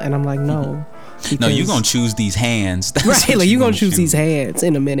one? And I'm like, no. No, you gonna choose these hands. That's right, like you gonna choose these hands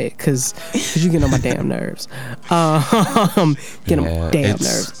in a minute, cause you get on my damn nerves. Get on my damn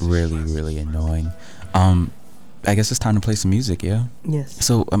nerves. It's really, really annoying. I guess it's time to play some music. Yeah. Yes.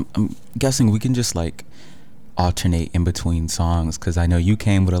 So I'm guessing we can just alternate in between songs, because I know you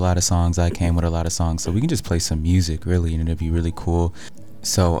came with a lot of songs, I came with a lot of songs, so we can just play some music, really, and it'll be really cool.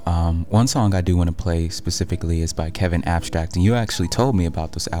 So one song I do want to play specifically is by Kevin Abstract, and you actually told me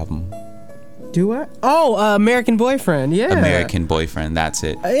about this album. Do I? Oh, American Boyfriend. Yeah. American Boyfriend. That's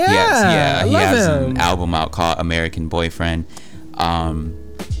it. He has an album out called American Boyfriend.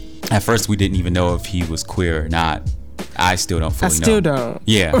 At first, we didn't even know if he was queer or not. I still don't fully know. I still don't.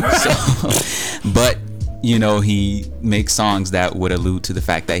 Yeah. But he makes songs that would allude to the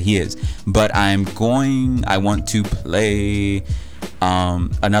fact that he is. But I want to play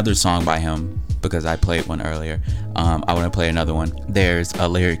another song by him, because I played one earlier. I want to play another one. There's a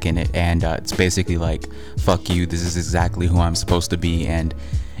lyric in it, and it's basically like, fuck you, this is exactly who I'm supposed to be. And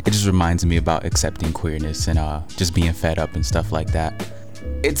it just reminds me about accepting queerness and just being fed up and stuff like that.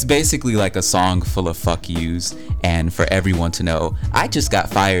 It's basically like a song full of fuck yous, and for everyone to know, I just got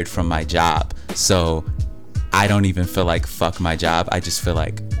fired from my job, so I don't even feel like fuck my job. I just feel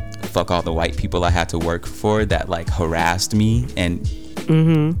like fuck all the white people I had to work for that harassed me and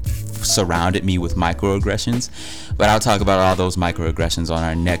surrounded me with microaggressions. But I'll talk about all those microaggressions on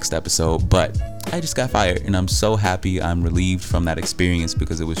our next episode. But I just got fired, and I'm so happy. I'm relieved from that experience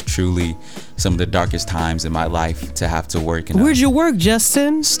because it was truly some of the darkest times in my life to have to work in Where'd you work,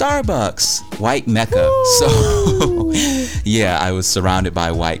 Justin? Starbucks, white mecca. So yeah, I was surrounded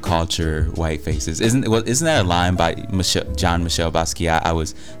by white culture, white faces. Isn't that a line by Jean-Michel Basquiat? I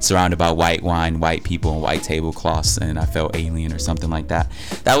was surrounded by white wine, white people, and white tablecloths, and I felt alien or something like that.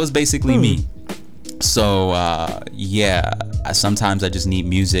 That was basically me. So yeah, sometimes I just need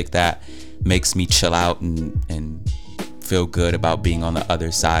music that makes me chill out and feel good about being on the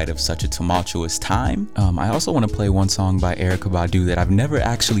other side of such a tumultuous time. I also want to play one song by Erykah Badu that I've never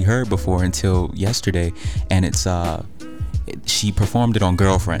actually heard before until yesterday, and it's she performed it on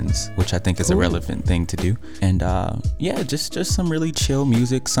Girlfriends, which I think is a relevant thing to do. And yeah, just some really chill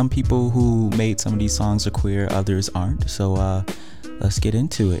music. Some people who made some of these songs are queer, others aren't. So let's get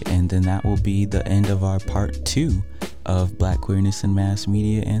into it, and then that will be the end of our part 2 of Black Queerness in Mass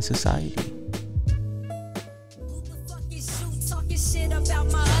Media and Society.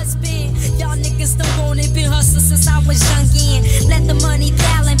 Y'all niggas don't want it, been hustling since I was youngin'. Let the money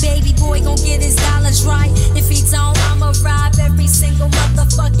piling, baby boy gon' get his dollars right. If he don't, I'ma rob every single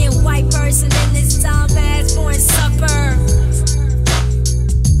motherfucking white person in this dumb ass foreign suburb.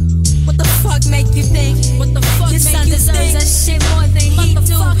 What the fuck make you think? What the fuck your son deserves that shit more than he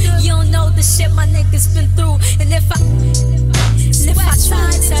do? You don't know the shit my niggas been through. And if I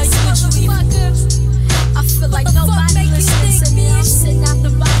try to tell you what you even, I feel like nobody listens to me. I'm sitting at the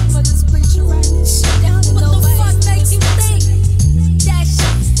bottom of this preacher writing this shit down. What the fuck make you think that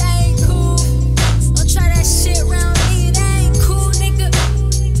shit that ain't cool? Don't try that shit around me. That ain't cool, nigga.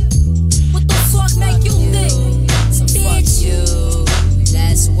 What the fuck make you think? So fuck you.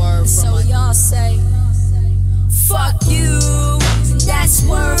 That's word from so y'all say. Fuck you. That's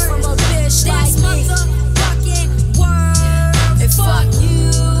word from a bitch like me. Motherfucking word. And fuck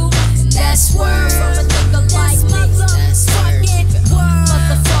you. That's word from a nigga like me. Motherfucking word.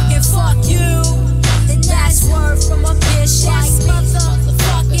 Motherfucking fuck you. And that's word from a bitch like me.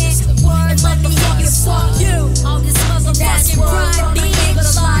 Motherfucking word. Motherfucking fuck you. All this motherfucking pride from a nigga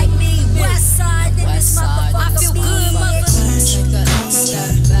like me. West side in this motherfucker. I feel good, motherfucker. Take a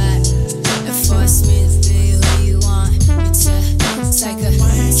step back and force me to be who you want me to. Take a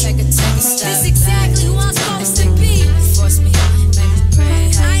step back. This exactly who I'm supposed to be. Force me, make me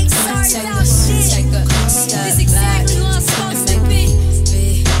breathe. I ain't sorry about shit. This exactly who I'm supposed to be.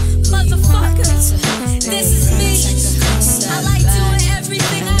 Motherfucker, this is me. I like doing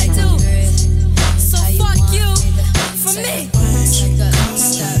everything I do. So fuck you for me. Take a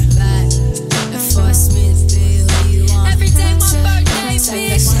step back and force me to be who you want. Every day my birthday,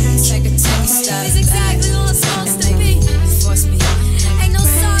 bitch. Take a step. This exactly who I'm supposed to be. Force me. Ain't no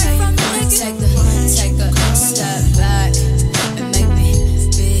sorry from the nigga. Take a step back and make me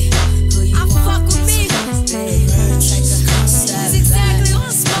be who you want. I fuck with me. Take a step. This exactly who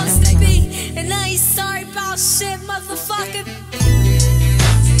I'm supposed to be. And I ain't sorry about shit, motherfucker.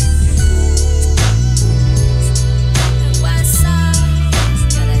 West side,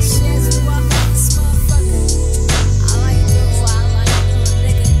 yeah, that shit as we walk out this motherfucker. I like doing what I like doing,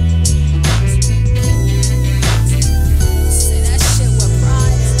 nigga. Say that shit with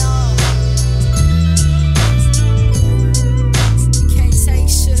pride and all. You can't take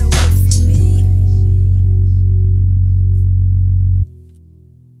shit away from me.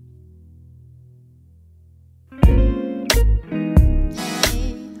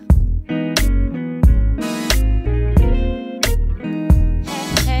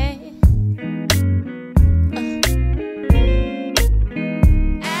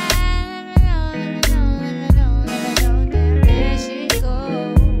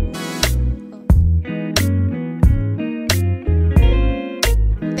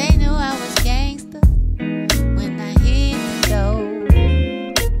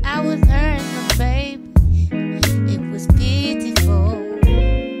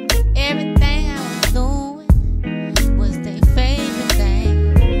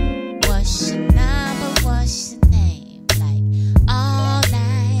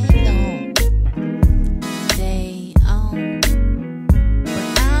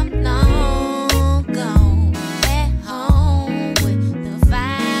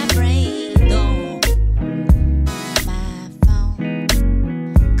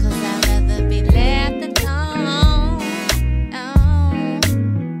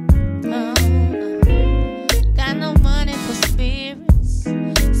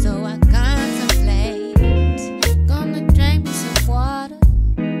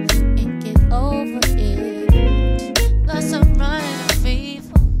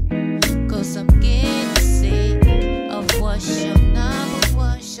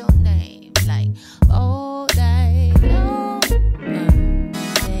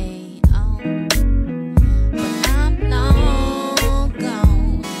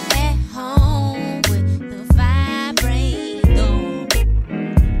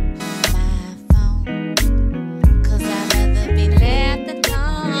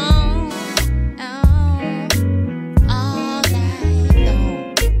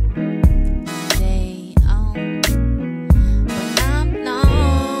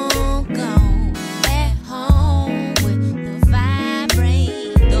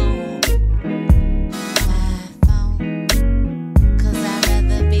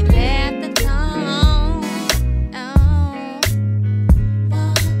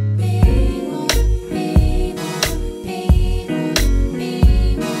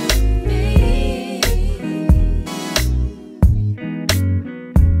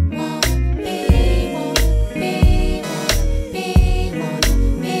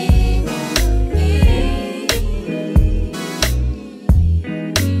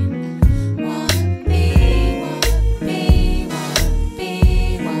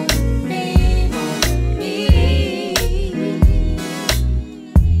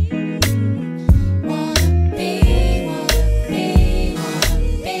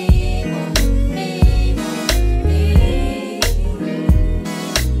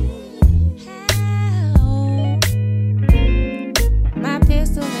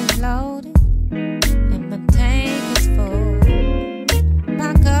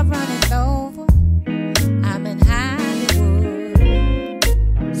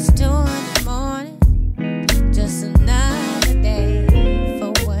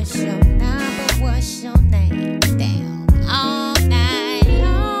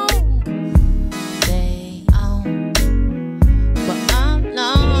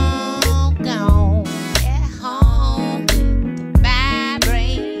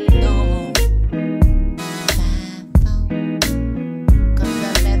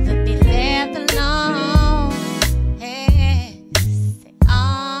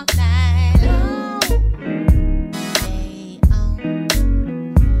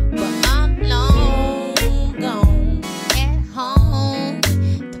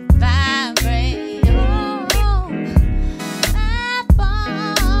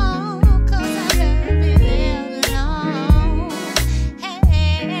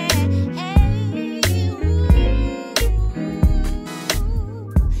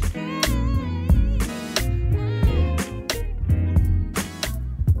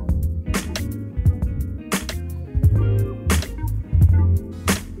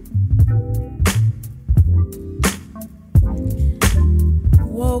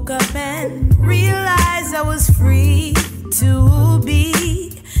 I was free to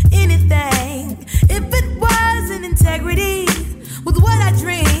be anything. If it wasn't integrity with what I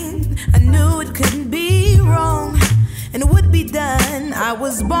dreamed, I knew it couldn't be wrong, and it would be done. I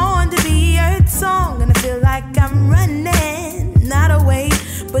was born to be Earth song, and I feel like I'm running, not away,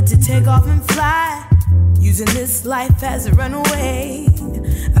 but to take off and fly, using this life as a runaway.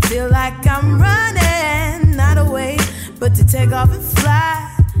 I feel like I'm running, not away, but to take off and fly,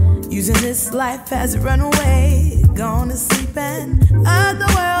 using this life as a runaway. Gone to sleep and other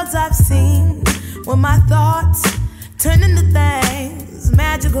worlds I've seen, when my thoughts turn into things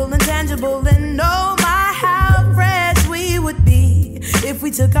magical and tangible, and oh my, how fresh we would be if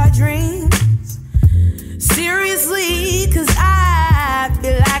we took our dreams seriously. Cause I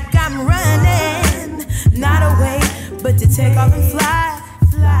feel like I'm running, not away, but to take off and fly,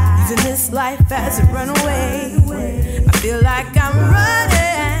 using this life as a runaway. I feel like I'm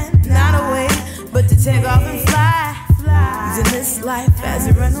running, not away, but to take off and fly, using this life as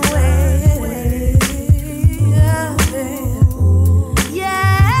a runaway.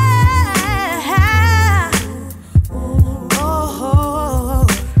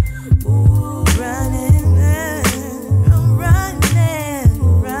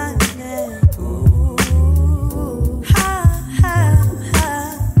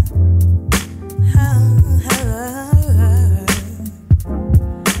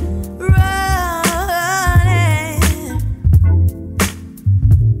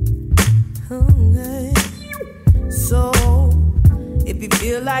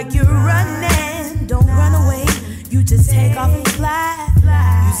 Feel like you're running, don't run away. You just take off and fly.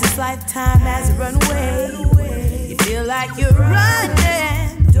 Use this lifetime as a runaway. You feel like you're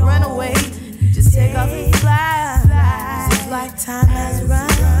running, don't run away. You just take off and fly. Use this lifetime as a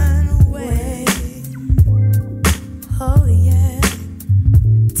runaway. Oh yeah.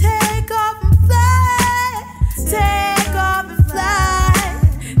 Take off and fly. Take off and fly.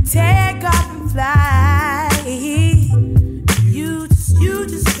 Take off and fly. You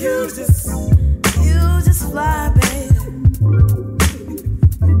just fly, baby.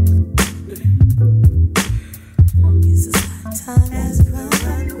 Use this lifetime as a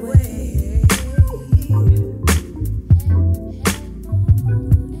runaway.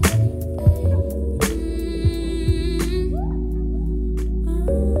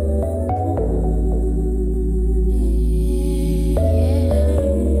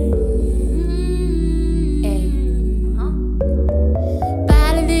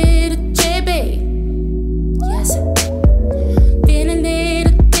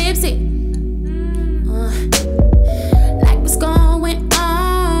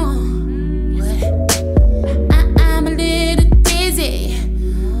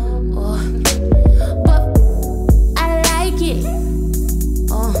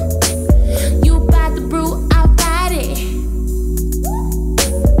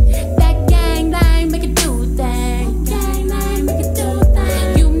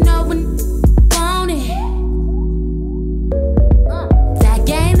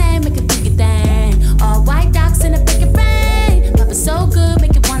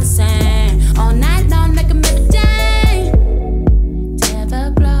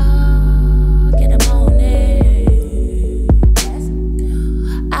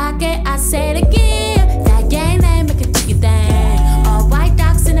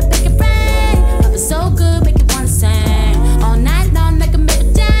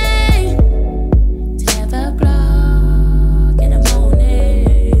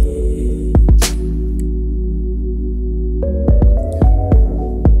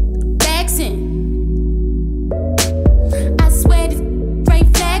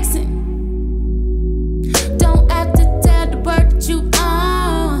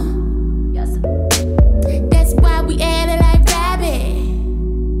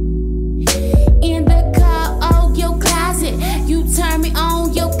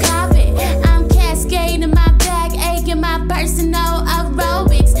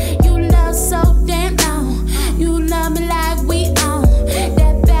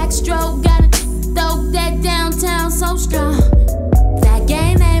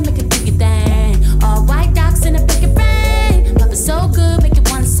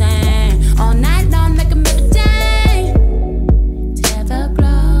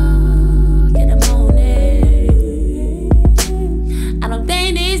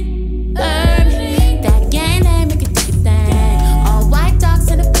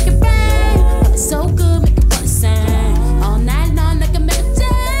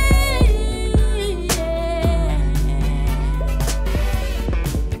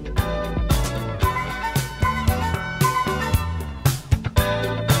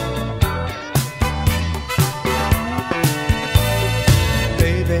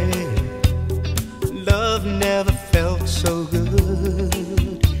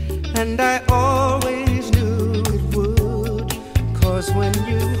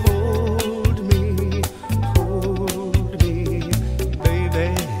 hold me, baby.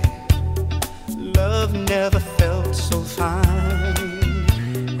 Love never felt so fine.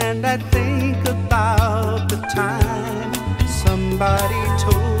 And I think about the time somebody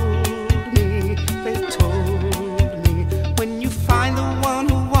told me, they told me, when you find the one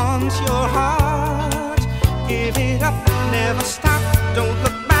who wants your heart, give it up, never stop, don't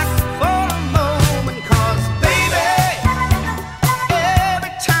look back for a moment, 'cause baby,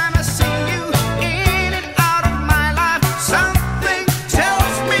 every time I see you in and out of my life, something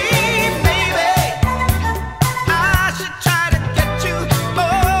tells me, baby, I should try to get you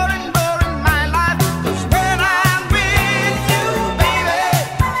more and more in my life, 'cause when I'm with you, baby,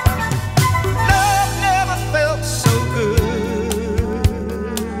 love never felt so good.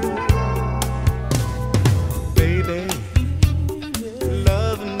 Baby,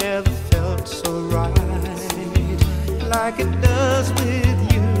 love never felt so right, like it does with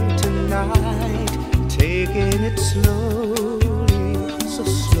you tonight. Taking it slowly, so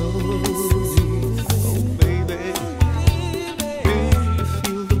slowly. Oh baby, do you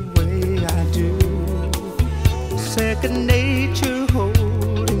feel the way I do? Second nature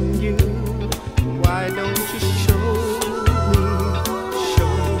holding you. Why don't you show me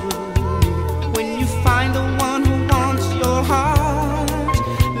when you find the one who wants your heart?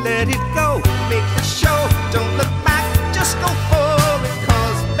 Let it go, make the show, don't look back, just go for it,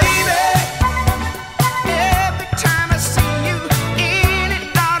 'cause baby, every time I see you in and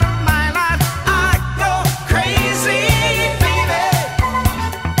out of my life, I go crazy, baby.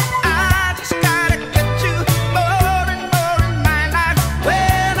 I just gotta get you more and more in my life.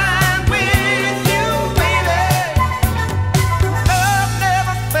 When I'm with you, baby, love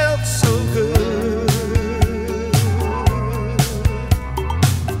never felt so good.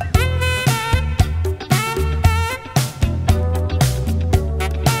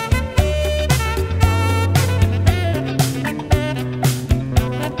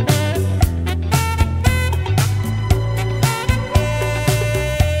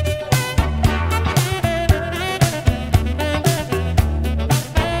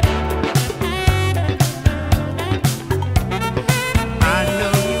 I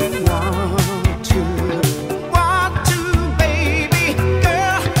know you want to, baby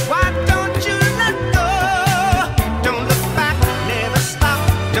girl. Why don't you let go? Don't look back, never stop.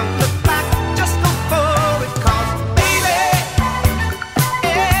 Don't look back, just go for it, 'cause baby,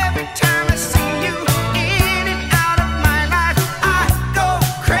 every time I see you in and out of my life, I go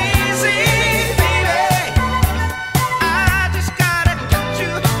crazy, baby. I just gotta get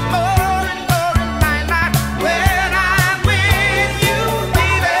you more and more in my life. When I'm with you,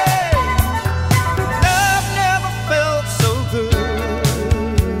 baby, love never felt so good.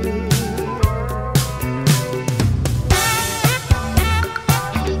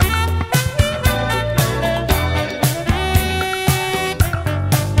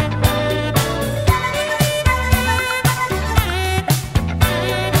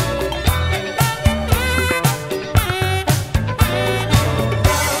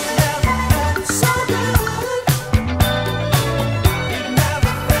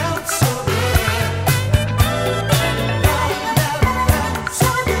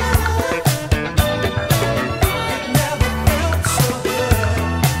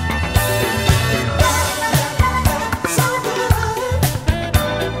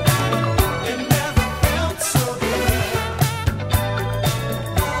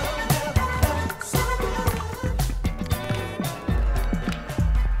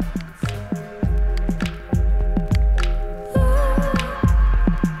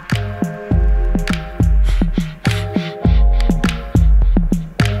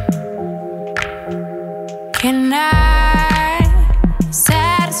 Can I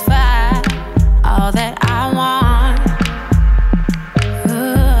satisfy all that I want?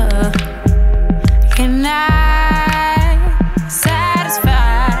 Can I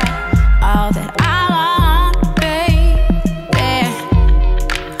satisfy all that I want, baby?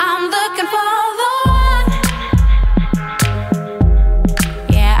 I'm looking for the one.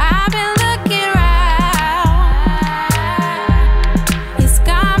 Yeah, I've been looking around. It's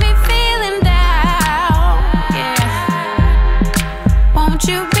got me feeling down. Yeah, won't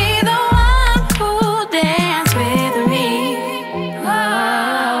you be the one who'll dance with me?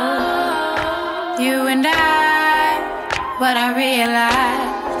 Oh, you and I, what I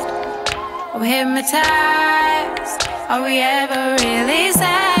realized, we're hypnotized. Are we ever really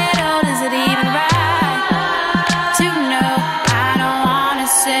settled? Is it even right to know? I don't wanna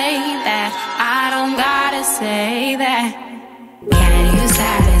say that. I don't gotta say that. Can you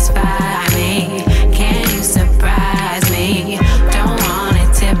satisfy me? Can you surprise me? Don't want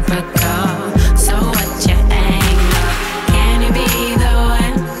it to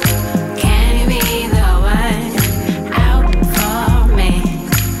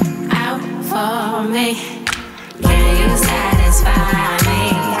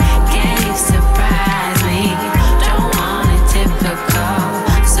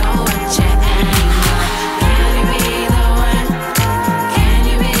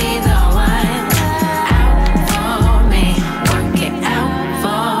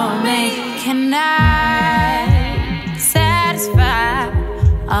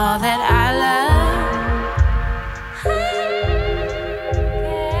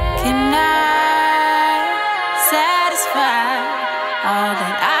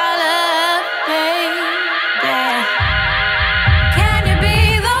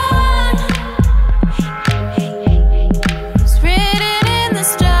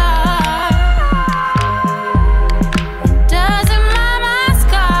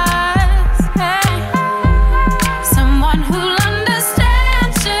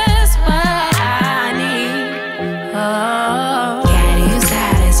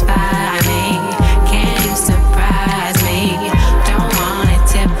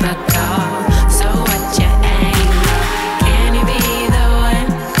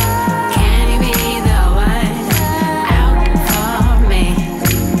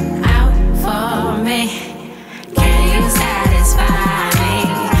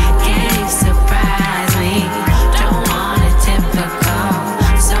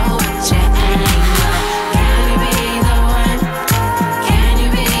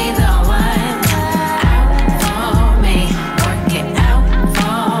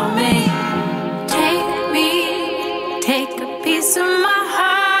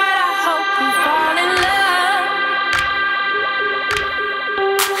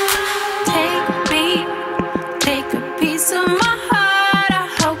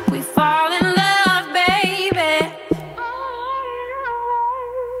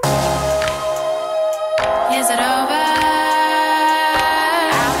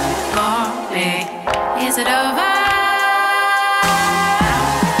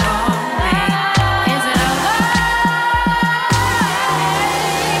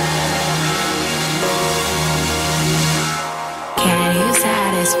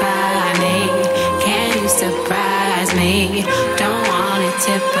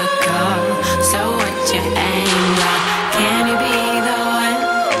typical. So what you aim on? Can he be the one?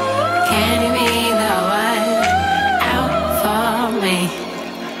 Can he be the one? Out for me,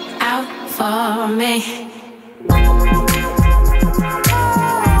 out for me.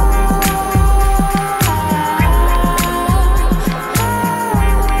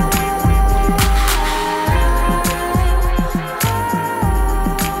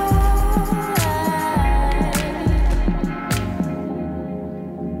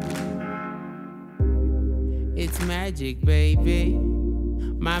 Baby,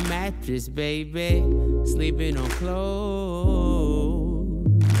 my mattress, baby, sleeping on clothes.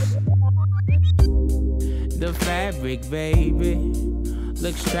 The fabric, baby,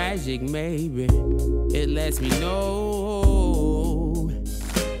 looks tragic, maybe. It lets me know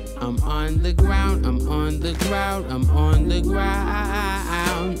I'm on the ground, I'm on the ground, I'm on the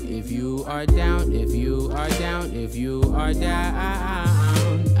ground. If you are down, if you are down, if you are down,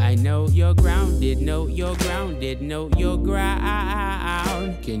 I know you're grounded, know you're grounded, know you're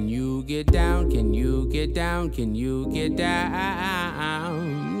ground. Can you get down? Can you get down? Can you get down?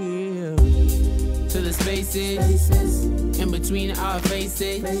 Yeah. To the spaces in between our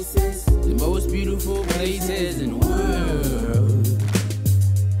faces, the most beautiful places in the world.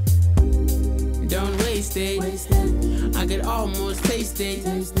 Don't waste it, I could almost taste it.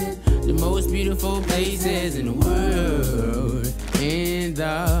 The most beautiful places in the world. In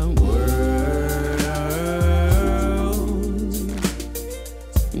the world,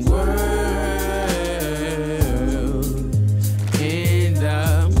 in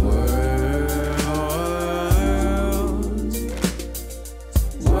the world.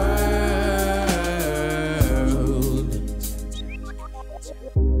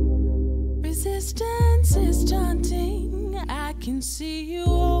 Resistance is daunting. I can see you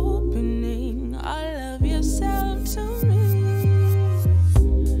opening all of yourself to me.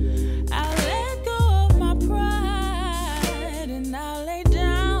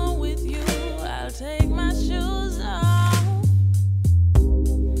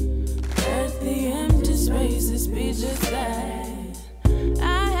 Just that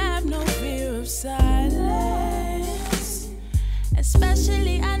I have no fear of silence,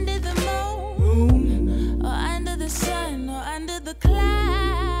 especially under the moon, or under the sun, or under the clouds.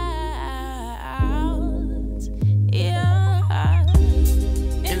 Yeah.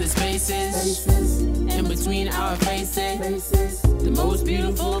 In the spaces in between our faces, the most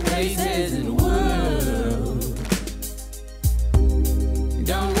beautiful places in the world.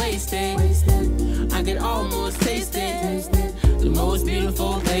 Don't waste it, I could almost taste it. The most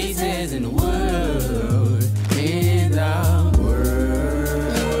beautiful places in the world. In the world.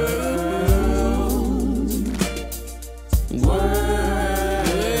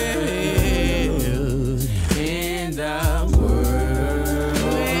 In the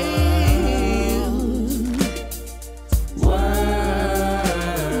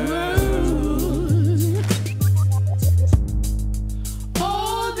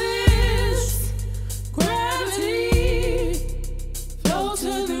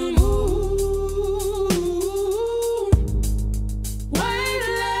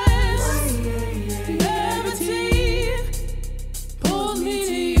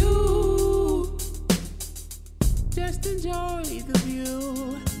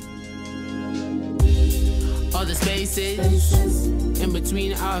in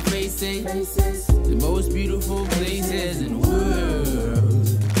between our faces, the most beautiful places in the world.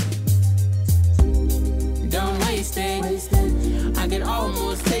 Don't waste it, I can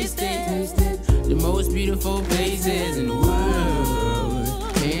almost taste it. The most beautiful places in the world.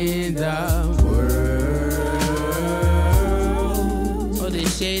 In the world. Oh, the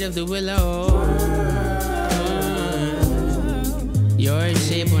shade of the willow, your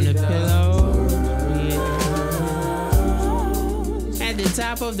shape on the pillow. At the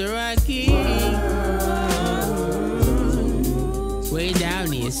top of the rocky, way down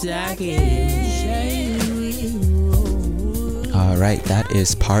near Sake. Alright, that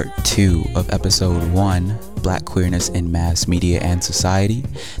is part 2 of episode 1, Black Queerness in Mass Media and Society.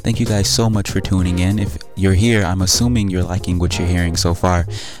 Thank you guys so much for tuning in. If you're here, I'm assuming you're liking what you're hearing so far.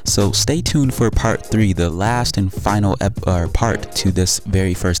 So stay tuned for part 3, the last and final part to this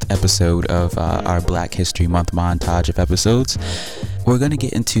very first episode of our Black History Month montage of episodes. We're going to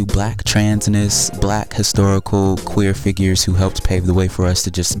get into black transness, black historical queer figures who helped pave the way for us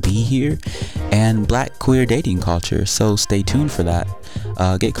to just be here, and black queer dating culture. So stay tuned for that.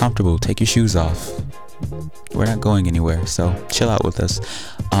 Get comfortable, take your shoes off. We're not going anywhere, so chill out with us.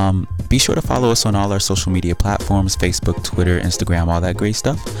 Be sure to follow us on all our social media platforms, Facebook, Twitter, Instagram, all that great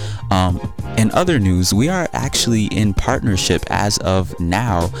stuff. In other news, we are actually in partnership as of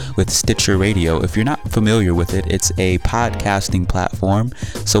now with Stitcher Radio. If you're not familiar with it, it's a podcasting platform.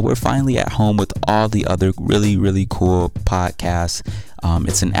 So we're finally at home with all the other really, really cool podcasts.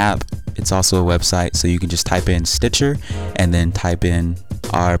 It's an app. It's also a website. So you can just type in Stitcher and then type in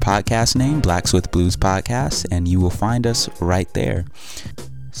our podcast name, Blacks with Blues Podcast, and you will find us right there.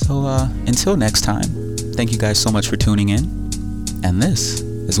 So until next time, thank you guys so much for tuning in. And this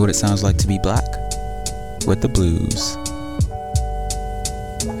is what it sounds like to be black with the blues.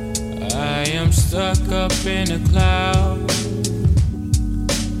 I am stuck up in a cloud.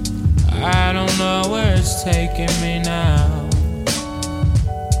 I don't know where it's taking me now.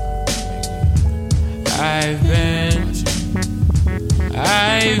 I've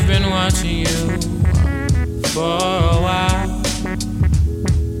been watching you for a while.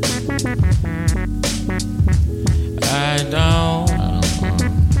 I don't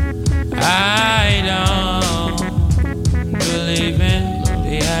believe in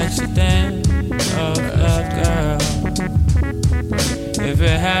the accident of that girl. If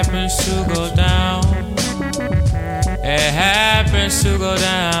it happens to go down, it happens to go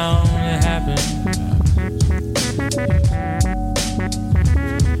down, it happens.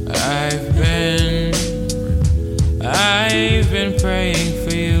 I've been praying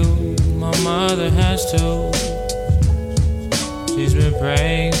for you. My mother has too. She's been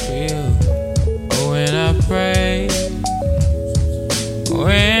praying for you. When I pray,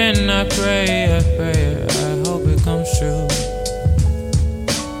 I hope it comes true.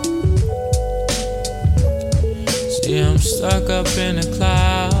 See, I'm stuck up in a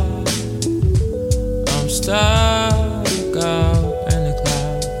cloud. I'm stuck up in a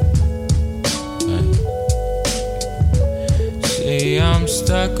cloud. See, I'm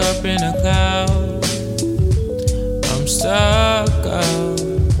stuck up in a cloud. I'm stuck up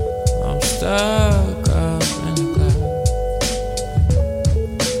in the cloud.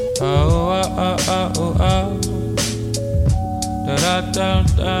 Oh, da da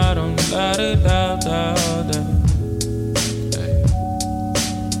da da da da da.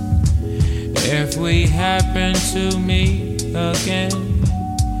 If we happen to meet again,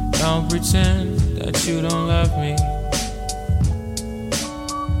 don't pretend that you don't love me.